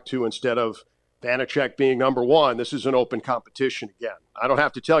reverted back to, instead of Vanacek being number 1, this is an open competition again. I don't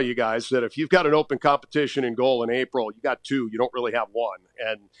have to tell you guys that if you've got an open competition in goal in April, you got 2, you don't really have 1.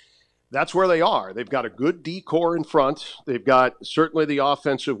 And that's where they are. They've got a good D-core in front. They've got certainly the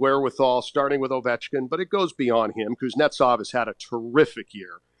offensive wherewithal, starting with Ovechkin, but it goes beyond him. Kuznetsov has had a terrific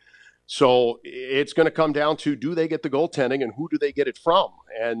year. So it's going to come down to, do they get the goaltending and who do they get it from?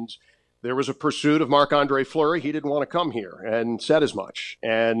 And there was a pursuit of Marc-Andre Fleury. He didn't want to come here and said as much.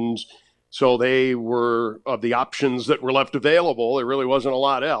 And so they were, of the options that were left available, there really wasn't a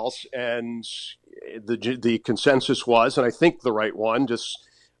lot else. And the consensus was, and I think the right one, just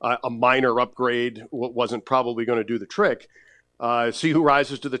a minor upgrade wasn't probably going to do the trick. See who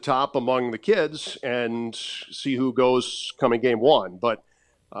rises to the top among the kids and see who goes coming game 1. But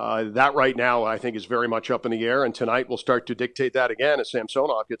that right now, I think, is very much up in the air, and tonight will start to dictate that again as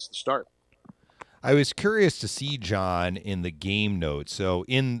Samsonov gets the start. I was curious to see, John, in the game notes. So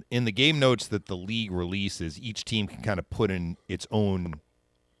in the game notes that the league releases, each team can kind of put in its own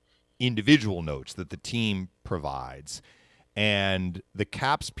individual notes that the team provides. And the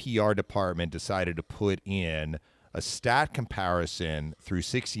Caps PR department decided to put in a stat comparison through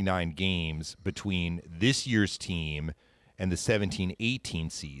 69 games between this year's team and the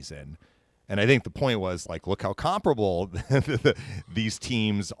 17-18 season. And I think the point was, like, look how comparable these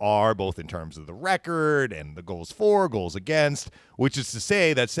teams are, both in terms of the record and the goals for, goals against, which is to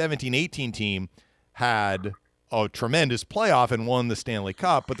say that 17-18 team had a tremendous playoff and won the Stanley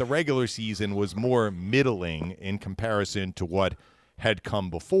Cup, but the regular season was more middling in comparison to what had come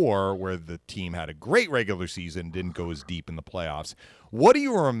before, where the team had a great regular season, didn't go as deep in the playoffs. What do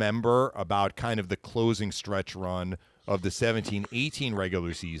you remember about kind of the closing stretch run of the 17-18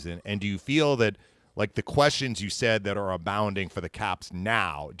 regular season? And do you feel that, like, the questions you said that are abounding for the Caps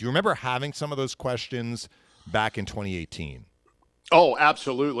now, do you remember having some of those questions back in 2018? Oh,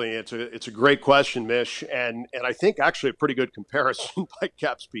 absolutely. It's a great question, Mish, and I think actually a pretty good comparison by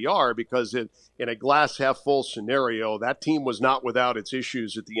Caps PR, because in a glass half full scenario, that team was not without its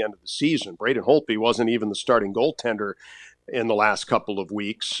issues at the end of the season. Braden Holtby wasn't even the starting goaltender in the last couple of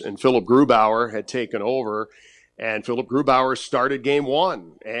weeks, and Philip Grubauer had taken over, and Philip Grubauer started game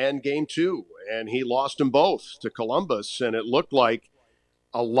 1 and game 2, and he lost them both to Columbus, and it looked like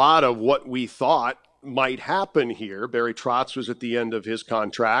a lot of what we thought might happen here. Barry Trotz was at the end of his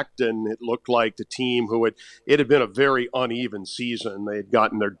contract, and it looked like the team it had been a very uneven season. They had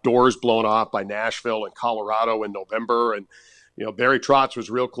gotten their doors blown off by Nashville and Colorado in November, and Barry Trotz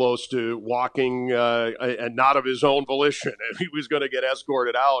was real close to walking, and not of his own volition. And he was going to get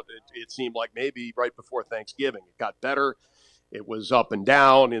escorted out. It seemed like maybe right before Thanksgiving. It got better. It was up and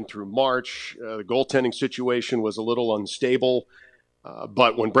down in through March. The goaltending situation was a little unstable.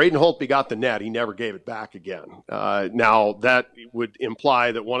 But when Braden Holtby got the net, he never gave it back again. Now, that would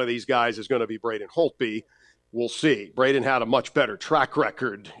imply that one of these guys is going to be Braden Holtby. We'll see. Braden had a much better track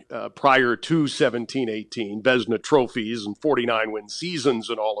record prior to 17-18, Vezina trophies and 49-win seasons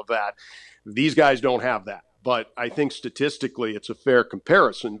and all of that. These guys don't have that. But I think statistically it's a fair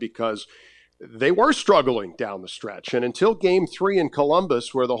comparison because they were struggling down the stretch. And until Game 3 in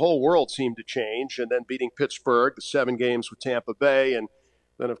Columbus, where the whole world seemed to change, and then beating Pittsburgh, the 7 games with Tampa Bay, and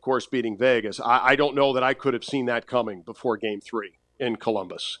then, of course, beating Vegas, I don't know that I could have seen that coming before Game 3 in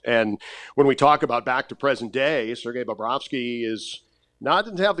Columbus. And when we talk about back to present day, Sergei Bobrovsky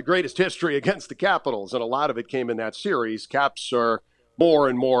doesn't have the greatest history against the Capitals, and a lot of it came in that series. Caps are more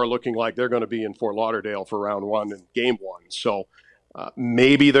and more looking like they're going to be in Fort Lauderdale for round 1 and Game 1. So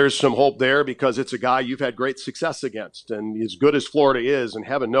maybe there's some hope there because it's a guy you've had great success against. And as good as Florida is, and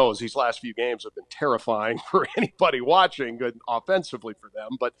heaven knows these last few games have been terrifying for anybody watching, good offensively for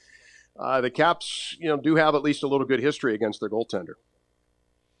them. But the Caps, do have at least a little good history against their goaltender.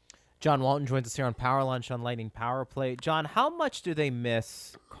 John Walton joins us here on Power Lunch on Lightning Power Play. John, how much do they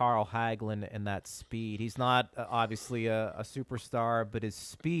miss Carl Hagelin and that speed? He's not obviously a superstar, but his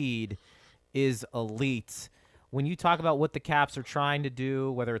speed is elite. When you talk about what the Caps are trying to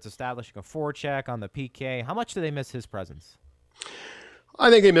do, whether it's establishing a forecheck on the PK, how much do they miss his presence? I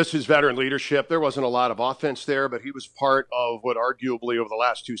think they missed his veteran leadership. There wasn't a lot of offense there, but he was part of what arguably over the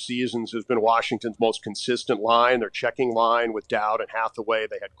last 2 seasons has been Washington's most consistent line, their checking line with Dowd and Hathaway.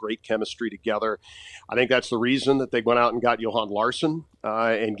 They had great chemistry together. I think that's the reason that they went out and got Johan Larsson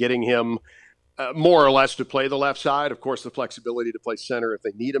and getting him more or less to play the left side. Of course, the flexibility to play center if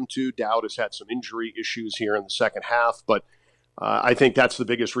they need him to. Dowd has had some injury issues here in the second half, but I think that's the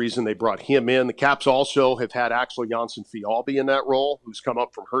biggest reason they brought him in. The Caps also have had Axel Jonsson-Fjallby in that role, who's come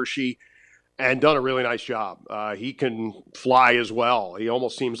up from Hershey and done a really nice job. He can fly as well. He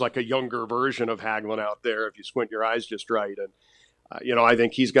almost seems like a younger version of Hagelin out there if you squint your eyes just right. And, I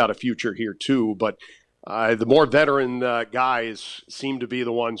think he's got a future here too. But the more veteran guys seem to be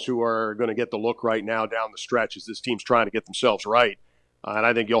the ones who are going to get the look right now down the stretch as this team's trying to get themselves right. And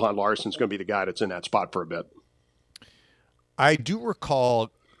I think Johan Larsson's going to be the guy that's in that spot for a bit. I do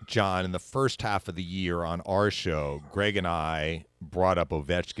recall, John, in the first half of the year on our show, Greg and I brought up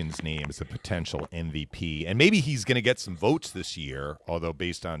Ovechkin's name as a potential MVP. And maybe he's going to get some votes this year, although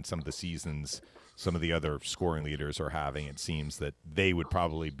based on some of the seasons some of the other scoring leaders are having, it seems that they would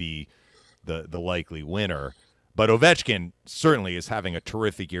probably be the likely winner. But Ovechkin certainly is having a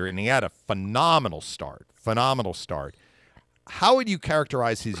terrific year, and he had a phenomenal start. How would you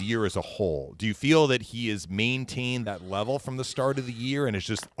characterize his year as a whole? Do you feel that he has maintained that level from the start of the year and it's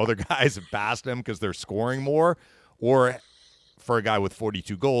just other guys have passed him because they're scoring more? Or for a guy with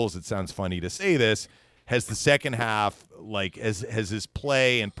 42 goals, it sounds funny to say this, has the second half, has his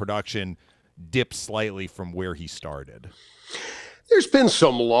play and production dipped slightly from where he started? There's been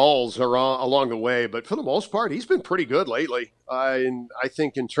some lulls along the way, but for the most part, he's been pretty good lately. And I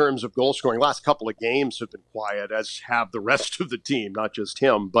think in terms of goal scoring, last couple of games have been quiet, as have the rest of the team, not just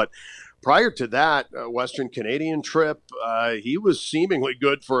him. But prior to that Western Canadian trip, he was seemingly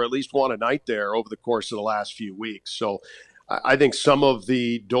good for at least one a night there over the course of the last few weeks. So I think some of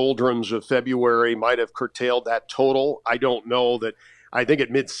the doldrums of February might have curtailed that total. I don't know that. I think at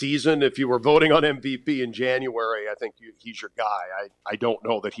midseason, if you were voting on MVP in January, I think he's your guy. I don't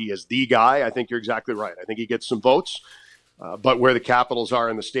know that he is the guy. I think you're exactly right. I think he gets some votes. But where the Capitals are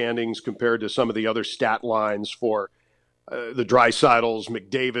in the standings compared to some of the other stat lines for the Draisaitl's,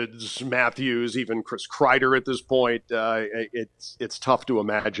 McDavid's, Matthews, even Chris Kreider at this point, it's tough to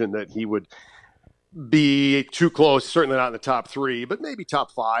imagine that he would be too close, certainly not in the top 3, but maybe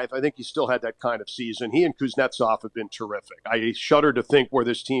top 5. I think he still had that kind of season. He and Kuznetsov have been terrific. I shudder to think where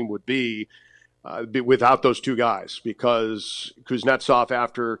this team would be without those two guys, because Kuznetsov,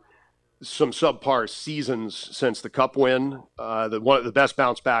 after some subpar seasons since the Cup win, one of the best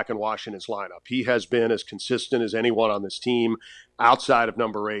bounce back in Washington's lineup. He has been as consistent as anyone on this team outside of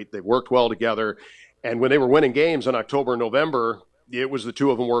number 8. They've worked well together. And when they were winning games in October and November, it was the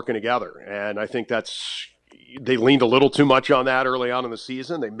two of them working together. And I think they leaned a little too much on that early on in the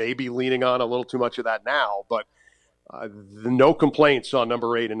season. They may be leaning on a little too much of that now, but no complaints on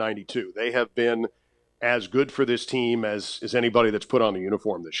number 8 and 92. They have been as good for this team as anybody that's put on a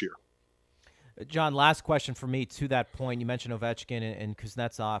uniform this year. John, last question for me to that point. You mentioned Ovechkin and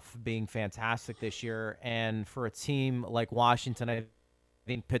Kuznetsov being fantastic this year. And for a team like Washington, I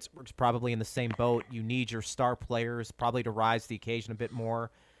think Pittsburgh's probably in the same boat. You need your star players probably to rise to the occasion a bit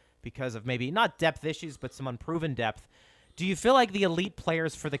more because of maybe not depth issues, but some unproven depth. Do you feel like the elite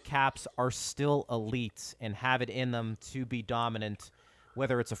players for the Caps are still elite and have it in them to be dominant,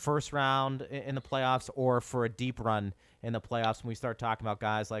 whether it's a first round in the playoffs or for a deep run in the playoffs when we start talking about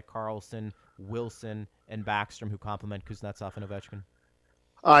guys like Karlsson, Wilson, and Backstrom who complement Kuznetsov and Ovechkin?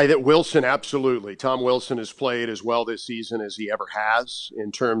 That Wilson, absolutely. Tom Wilson has played as well this season as he ever has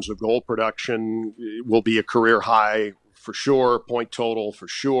in terms of goal production. It will be a career high for sure, point total for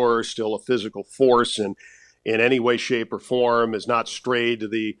sure, still a physical force, and in any way, shape, or form has not strayed to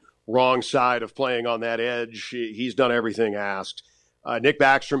the wrong side of playing on that edge. He's done everything asked. Nick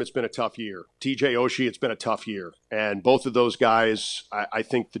Backstrom, it's been a tough year. TJ Oshie, it's been a tough year. And both of those guys, I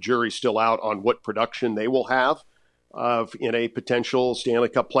think the jury's still out on what production they will have in a potential Stanley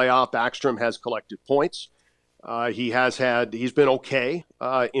Cup playoff. Backstrom has collected points. He's been okay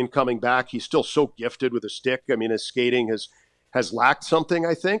in coming back. He's still so gifted with a stick. I mean, his skating has lacked something,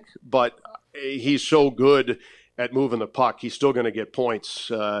 I think, but he's so good at moving the puck. He's still going to get points.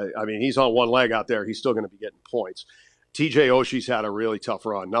 I mean, he's on one leg out there. He's still going to be getting points. TJ Oshie's had a really tough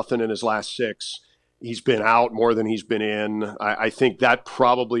run. Nothing in his last 6. He's been out more than he's been in. I think that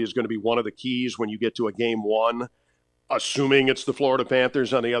probably is going to be one of the keys when you get to a game 1, assuming it's the Florida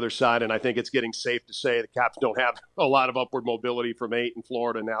Panthers on the other side. And I think it's getting safe to say the Caps don't have a lot of upward mobility from 8 in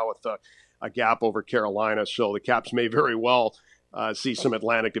Florida now with a gap over Carolina. So the Caps may very well see some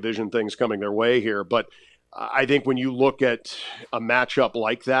Atlantic Division things coming their way here. But I think when you look at a matchup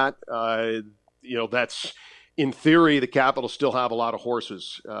like that, that's in theory, the Capitals still have a lot of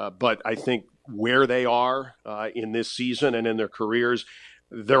horses. But I think where they are in this season and in their careers,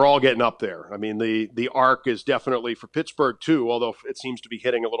 they're all getting up there. I mean, the arc is definitely for Pittsburgh too, although it seems to be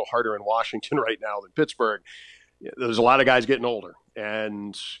hitting a little harder in Washington right now than Pittsburgh. There's a lot of guys getting older.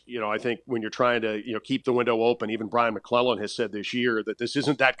 And, I think when you're trying to, keep the window open, even Brian McClellan has said this year that this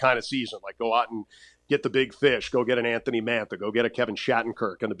isn't that kind of season. Like, go out and get the big fish, go get an Anthony Mantha, go get a Kevin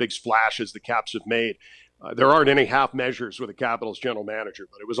Shattenkirk, and the big splashes the Caps have made. There aren't any half measures with the Capitals general manager,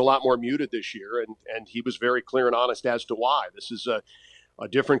 but it was a lot more muted this year. And he was very clear and honest as to why. This is a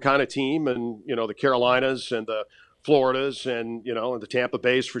different kind of team. And, the Carolinas and the Floridas and, and the Tampa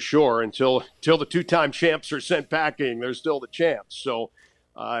Bays for sure, until the 2-time champs are sent packing, they're still the champs. So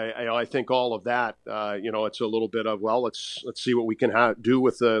I think all of that, it's a little bit of, well, let's see what we can do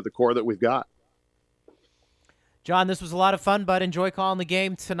with the core that we've got. John, this was a lot of fun, but enjoy calling the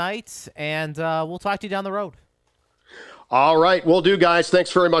game tonight, and we'll talk to you down the road. All right, will do, guys.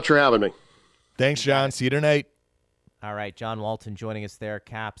 Thanks very much for having me. Thanks, John. See you tonight. All right, John Walton joining us there,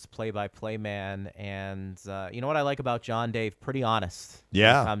 Caps play-by-play man. And you know what I like about John, Dave? Pretty honest when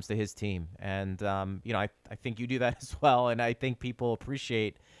it comes to his team. And, I think you do that as well. And I think people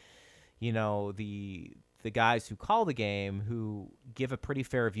appreciate, the guys who call the game who give a pretty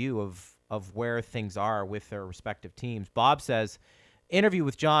fair view of where things are with their respective teams. Bob says, interview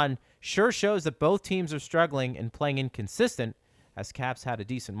with John sure shows that both teams are struggling and playing inconsistent, as Caps had a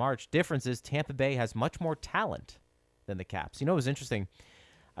decent March. Difference is Tampa Bay has much more talent than the Caps. It was interesting.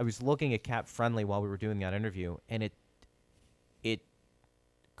 I was looking at Cap Friendly while we were doing that interview, and it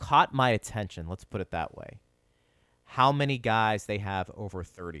caught my attention, let's put it that way, how many guys they have over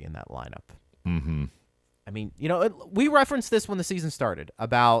 30 in that lineup. Mm-hmm. I mean, we referenced this when the season started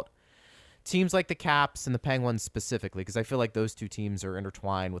about teams like the Caps and the Penguins specifically, because I feel like those two teams are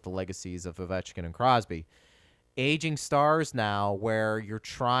intertwined with the legacies of Ovechkin and Crosby. Aging stars now where you're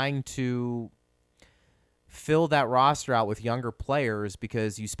trying to fill that roster out with younger players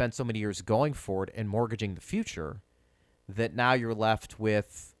because you spent so many years going for it and mortgaging the future that now you're left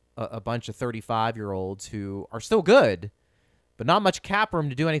with a bunch of 35-year-olds who are still good, but not much cap room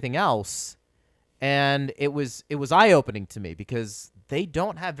to do anything else. And it was eye-opening to me because they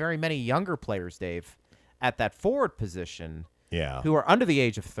don't have very many younger players, Dave, at that forward position who are under the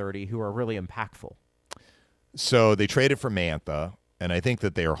age of 30 who are really impactful. So they traded for Mantha, and I think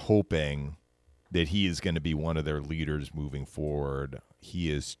that they are hoping that he is going to be one of their leaders moving forward. He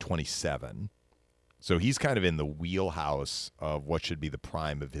is 27. So he's kind of in the wheelhouse of what should be the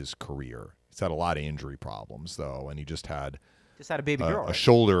prime of his career. He's had a lot of injury problems, though, and he just had a baby girl. A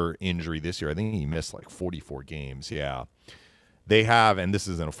shoulder injury this year. I think he missed like 44 games. Yeah. They have, and this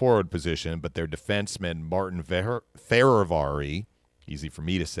is in a forward position, but their defenseman, Martin Ferravari, easy for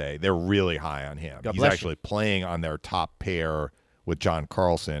me to say, they're really high on him. He's actually playing on their top pair with John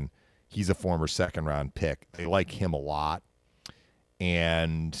Karlsson. He's a former second-round pick. They like him a lot.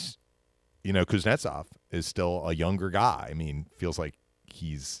 And, Kuznetsov is still a younger guy. I mean, feels like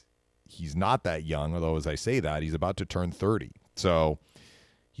he's not that young, although as I say that, he's about to turn 30. So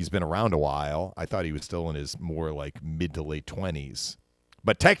he's been around a while. I thought he was still in his more like mid to late 20s.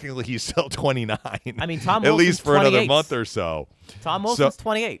 But technically, he's still 29. I mean, Tom at Wilson's least for another 28. month or so. Tom Wilson's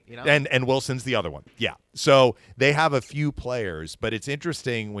 28, you know? And Wilson's the other one. Yeah. So they have a few players, but it's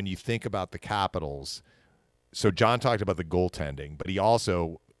interesting when you think about the Capitals. So John talked about the goaltending, but he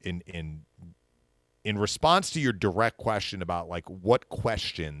also in response to your direct question about like what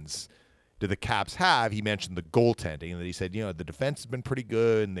questions do the Caps have, he mentioned the goaltending, and that he said, you know, the defense has been pretty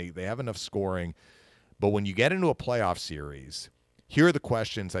good and they have enough scoring. But when you get into a playoff series, here are the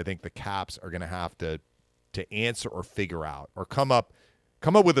questions I think the Caps are going to have to answer or figure out or come up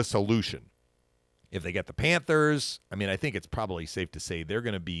with a solution. If they get the Panthers, I mean, I think it's probably safe to say they're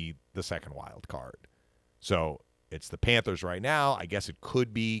going to be the second wild card. So it's the Panthers right now. I guess it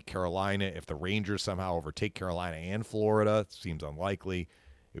could be Carolina if the Rangers somehow overtake Carolina and Florida. It seems unlikely.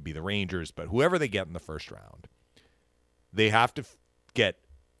 It would be the Rangers, but whoever they get in the first round, they have to get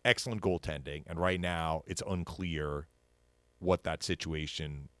excellent goaltending, and right now it's unclear what that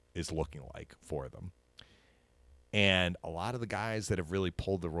situation is looking like for them. And a lot of the guys that have really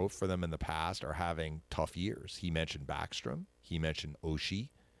pulled the rope for them in the past are having tough years. He mentioned Backstrom. He mentioned Oshie.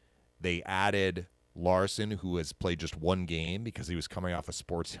 They added Larson, who has played just one game because he was coming off a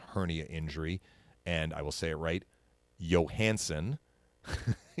sports hernia injury. And I will say it right, Johansson.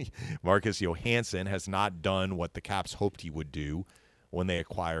 Marcus Johansson has not done what the Caps hoped he would do when they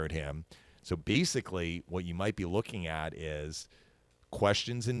acquired him. So basically what you might be looking at is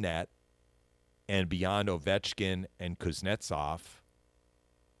questions in net, and beyond Ovechkin and Kuznetsov,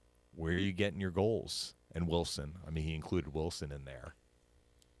 where are you getting your goals? And Wilson. I mean, he included Wilson in there.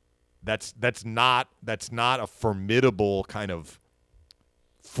 That's not a formidable kind of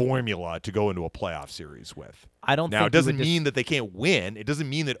formula to go into a playoff series with. I don't now, think it doesn't mean that they can't win. It doesn't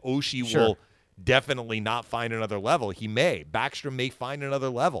mean that Oshie will definitely not find another level. He may. Backstrom may find another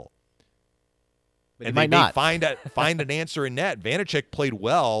level. But and he they might may not. find an answer in net. Vanacek played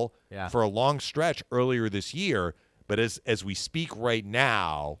well for a long stretch earlier this year, but as we speak right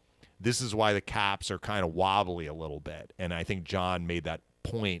now, this is why the Caps are kind of wobbly a little bit. And I think John made that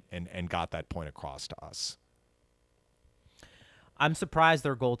point and got that point across to us. I'm surprised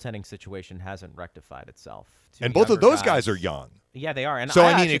their goaltending situation hasn't rectified itself. Two And both of younger those guys are young. Yeah, they are. And So, I I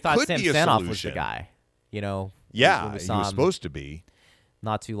mean, actually it thought could Sam be a Stanoff was the solution. guy. You know, Yeah, when we he saw was him supposed to be.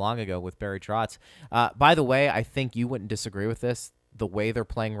 not too long ago with Barry Trotz. By the way, I think you wouldn't disagree with this. The way they're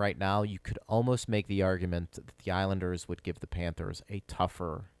playing right now, you could almost make the argument that the Islanders would give the Panthers a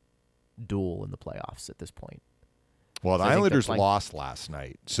tougher duel in the playoffs at this point. Well, the So I think they're Islanders playing- lost last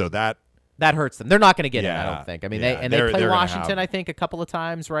night, so that hurts them. They're not going to get it, I Yeah, don't think. I mean, yeah, they they're play gonna Washington, have- I think, a couple of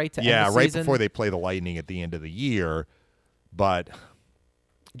times, right? To end yeah, the right season. before they play the Lightning at the end of the year. But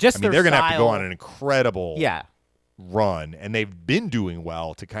Just I mean, their they're going to have to go style- on an incredible Yeah. run, and they've been doing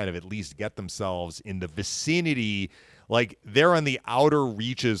well to kind of at least get themselves in the vicinity. Like they're on the outer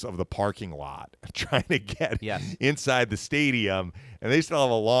reaches of the parking lot trying to get inside the stadium, and they still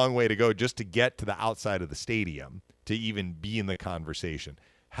have a long way to go just to get to the outside of the stadium to even be in the conversation.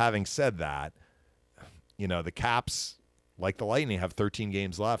 Having said that, you know, the Caps, like the Lightning, have 13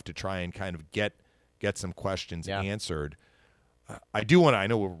 games left to try and kind of get some questions answered. I do want to, I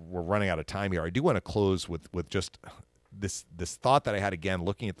know we're running out of time here. I do want to close with just this thought that I had again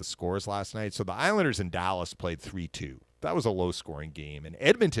looking at the scores last night. So the Islanders in Dallas played 3-2. That was a low-scoring game. And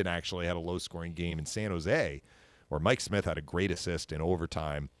Edmonton actually had a low-scoring game in San Jose, where Mike Smith had a great assist in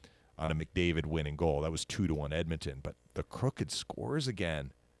overtime on a McDavid winning goal. That was 2-1 Edmonton. But the crooked scores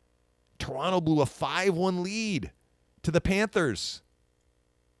again. Toronto blew a 5-1 lead to the Panthers.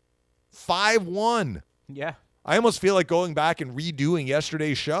 5-1. Yeah. I almost feel like going back and redoing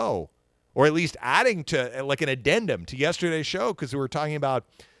yesterday's show, or at least adding to like an addendum to yesterday's show, because we were talking about,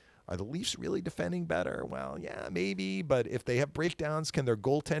 are the Leafs really defending better? Well, yeah, maybe, but if they have breakdowns, can their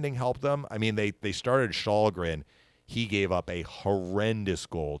goaltending help them? I mean, they started Shalgren. He gave up a horrendous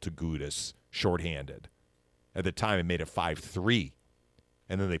goal to Gudas, shorthanded. At the time, it made it 5-3,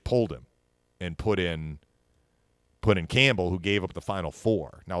 and then they pulled him and put in Campbell, who gave up the final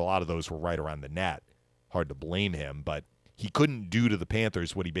 4. Now, a lot of those were right around the net. Hard to blame him, but he couldn't do to the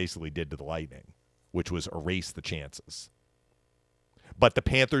Panthers what he basically did to the Lightning, which was erase the chances. But the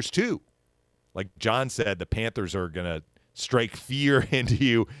Panthers, too. Like John said, the Panthers are going to strike fear into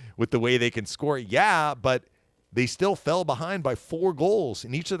you with the way they can score. Yeah, but they still fell behind by 4 goals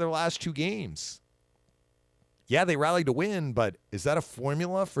in each of their last 2 games. Yeah, they rallied to win, but is that a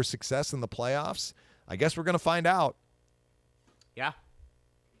formula for success in the playoffs? I guess we're going to find out. Yeah.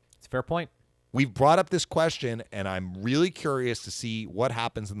 It's a fair point. We've brought up this question, and I'm really curious to see what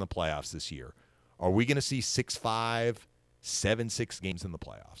happens in the playoffs this year. Are we going to see 6-5, 7-6 games in the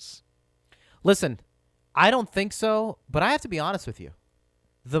playoffs? Listen, I don't think so, but I have to be honest with you.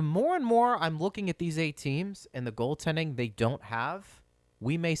 the more and more I'm looking at these 8 teams and the goaltending they don't have,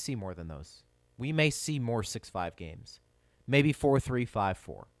 we may see more than those. We may see more 6-5 games. Maybe 4-3,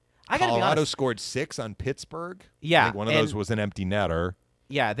 5-4. I gotta be Colorado honest. scored 6 on Pittsburgh. Yeah, I think one of those was an empty netter.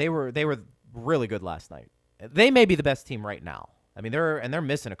 Yeah, they were really good last night. They may be the best team right now. I mean, they're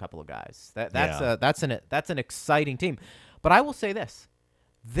missing a couple of guys. That's an exciting team. But I will say this.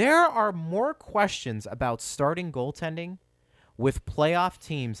 There are more questions about starting goaltending with playoff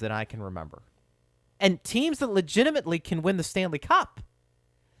teams than I can remember. And teams that legitimately can win the Stanley Cup.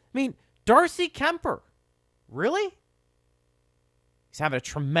 I mean, Darcy Kemper. Really? He's having a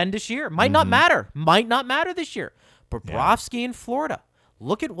tremendous year. Might not matter. Might not matter this year. Bobrovsky in Florida.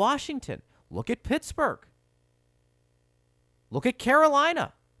 Look at Washington. Look at Pittsburgh. Look at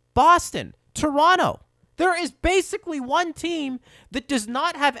Carolina, Boston, Toronto. There is basically one team that does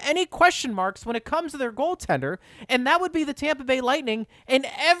not have any question marks when it comes to their goaltender, and that would be the Tampa Bay Lightning, and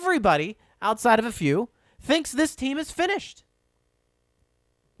everybody, outside of a few, thinks this team is finished.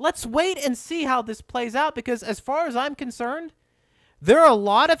 Let's wait and see how this plays out, because as far as I'm concerned, there are a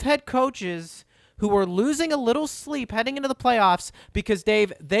lot of head coaches who are losing a little sleep heading into the playoffs because,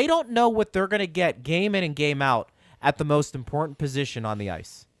 Dave, they don't know what they're going to get game in and game out at the most important position on the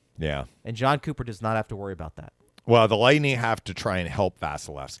ice. Yeah. And John Cooper does not have to worry about that. Well, the Lightning have to try and help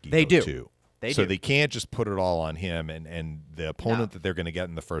Vasilevsky. They do. Too. They so do. they can't just put it all on him, and the opponent that they're going to get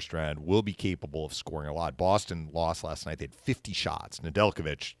in the first round will be capable of scoring a lot. Boston lost last night. They had 50 shots.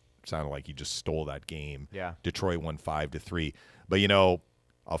 Nedeljkovic sounded like he just stole that game. Yeah. Detroit won 5-3. But,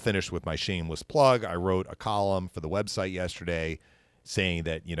 I'll finish with my shameless plug. I wrote a column for the website yesterday saying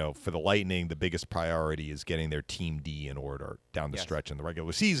that, for the Lightning, the biggest priority is getting their Team D in order down the stretch in the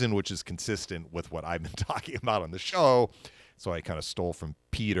regular season, which is consistent with what I've been talking about on the show. So I kind of stole from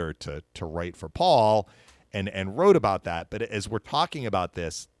Peter to write for Paul and wrote about that. But as we're talking about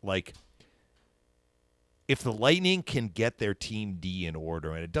this, like, if the Lightning can get their Team D in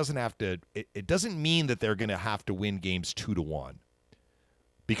order, and it doesn't mean that they're going to have to win games 2-1.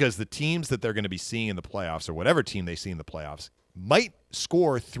 Because the teams that they're going to be seeing in the playoffs, or whatever team they see in the playoffs, might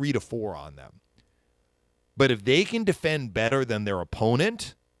score 3-4 on them. But if they can defend better than their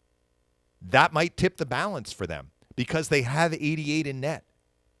opponent, that might tip the balance for them because they have 88 in net.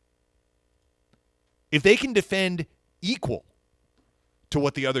 If they can defend equal to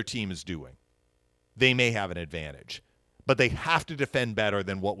what the other team is doing, they may have an advantage. But they have to defend better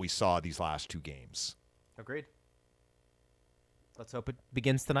than what we saw these last 2 games. Agreed. Let's hope it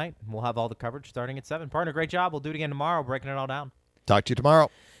begins tonight. We'll have all the coverage starting at 7. Partner, great job. We'll do it again tomorrow, breaking it all down. Talk to you tomorrow.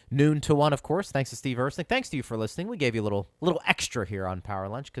 Noon to 1, of course. Thanks to Steve Ersnick. Thanks to you for listening. We gave you a little extra here on Power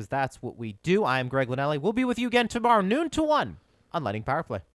Lunch because that's what we do. I am Greg Linnelli. We'll be with you again tomorrow, noon to 1 on Lightning Power Play.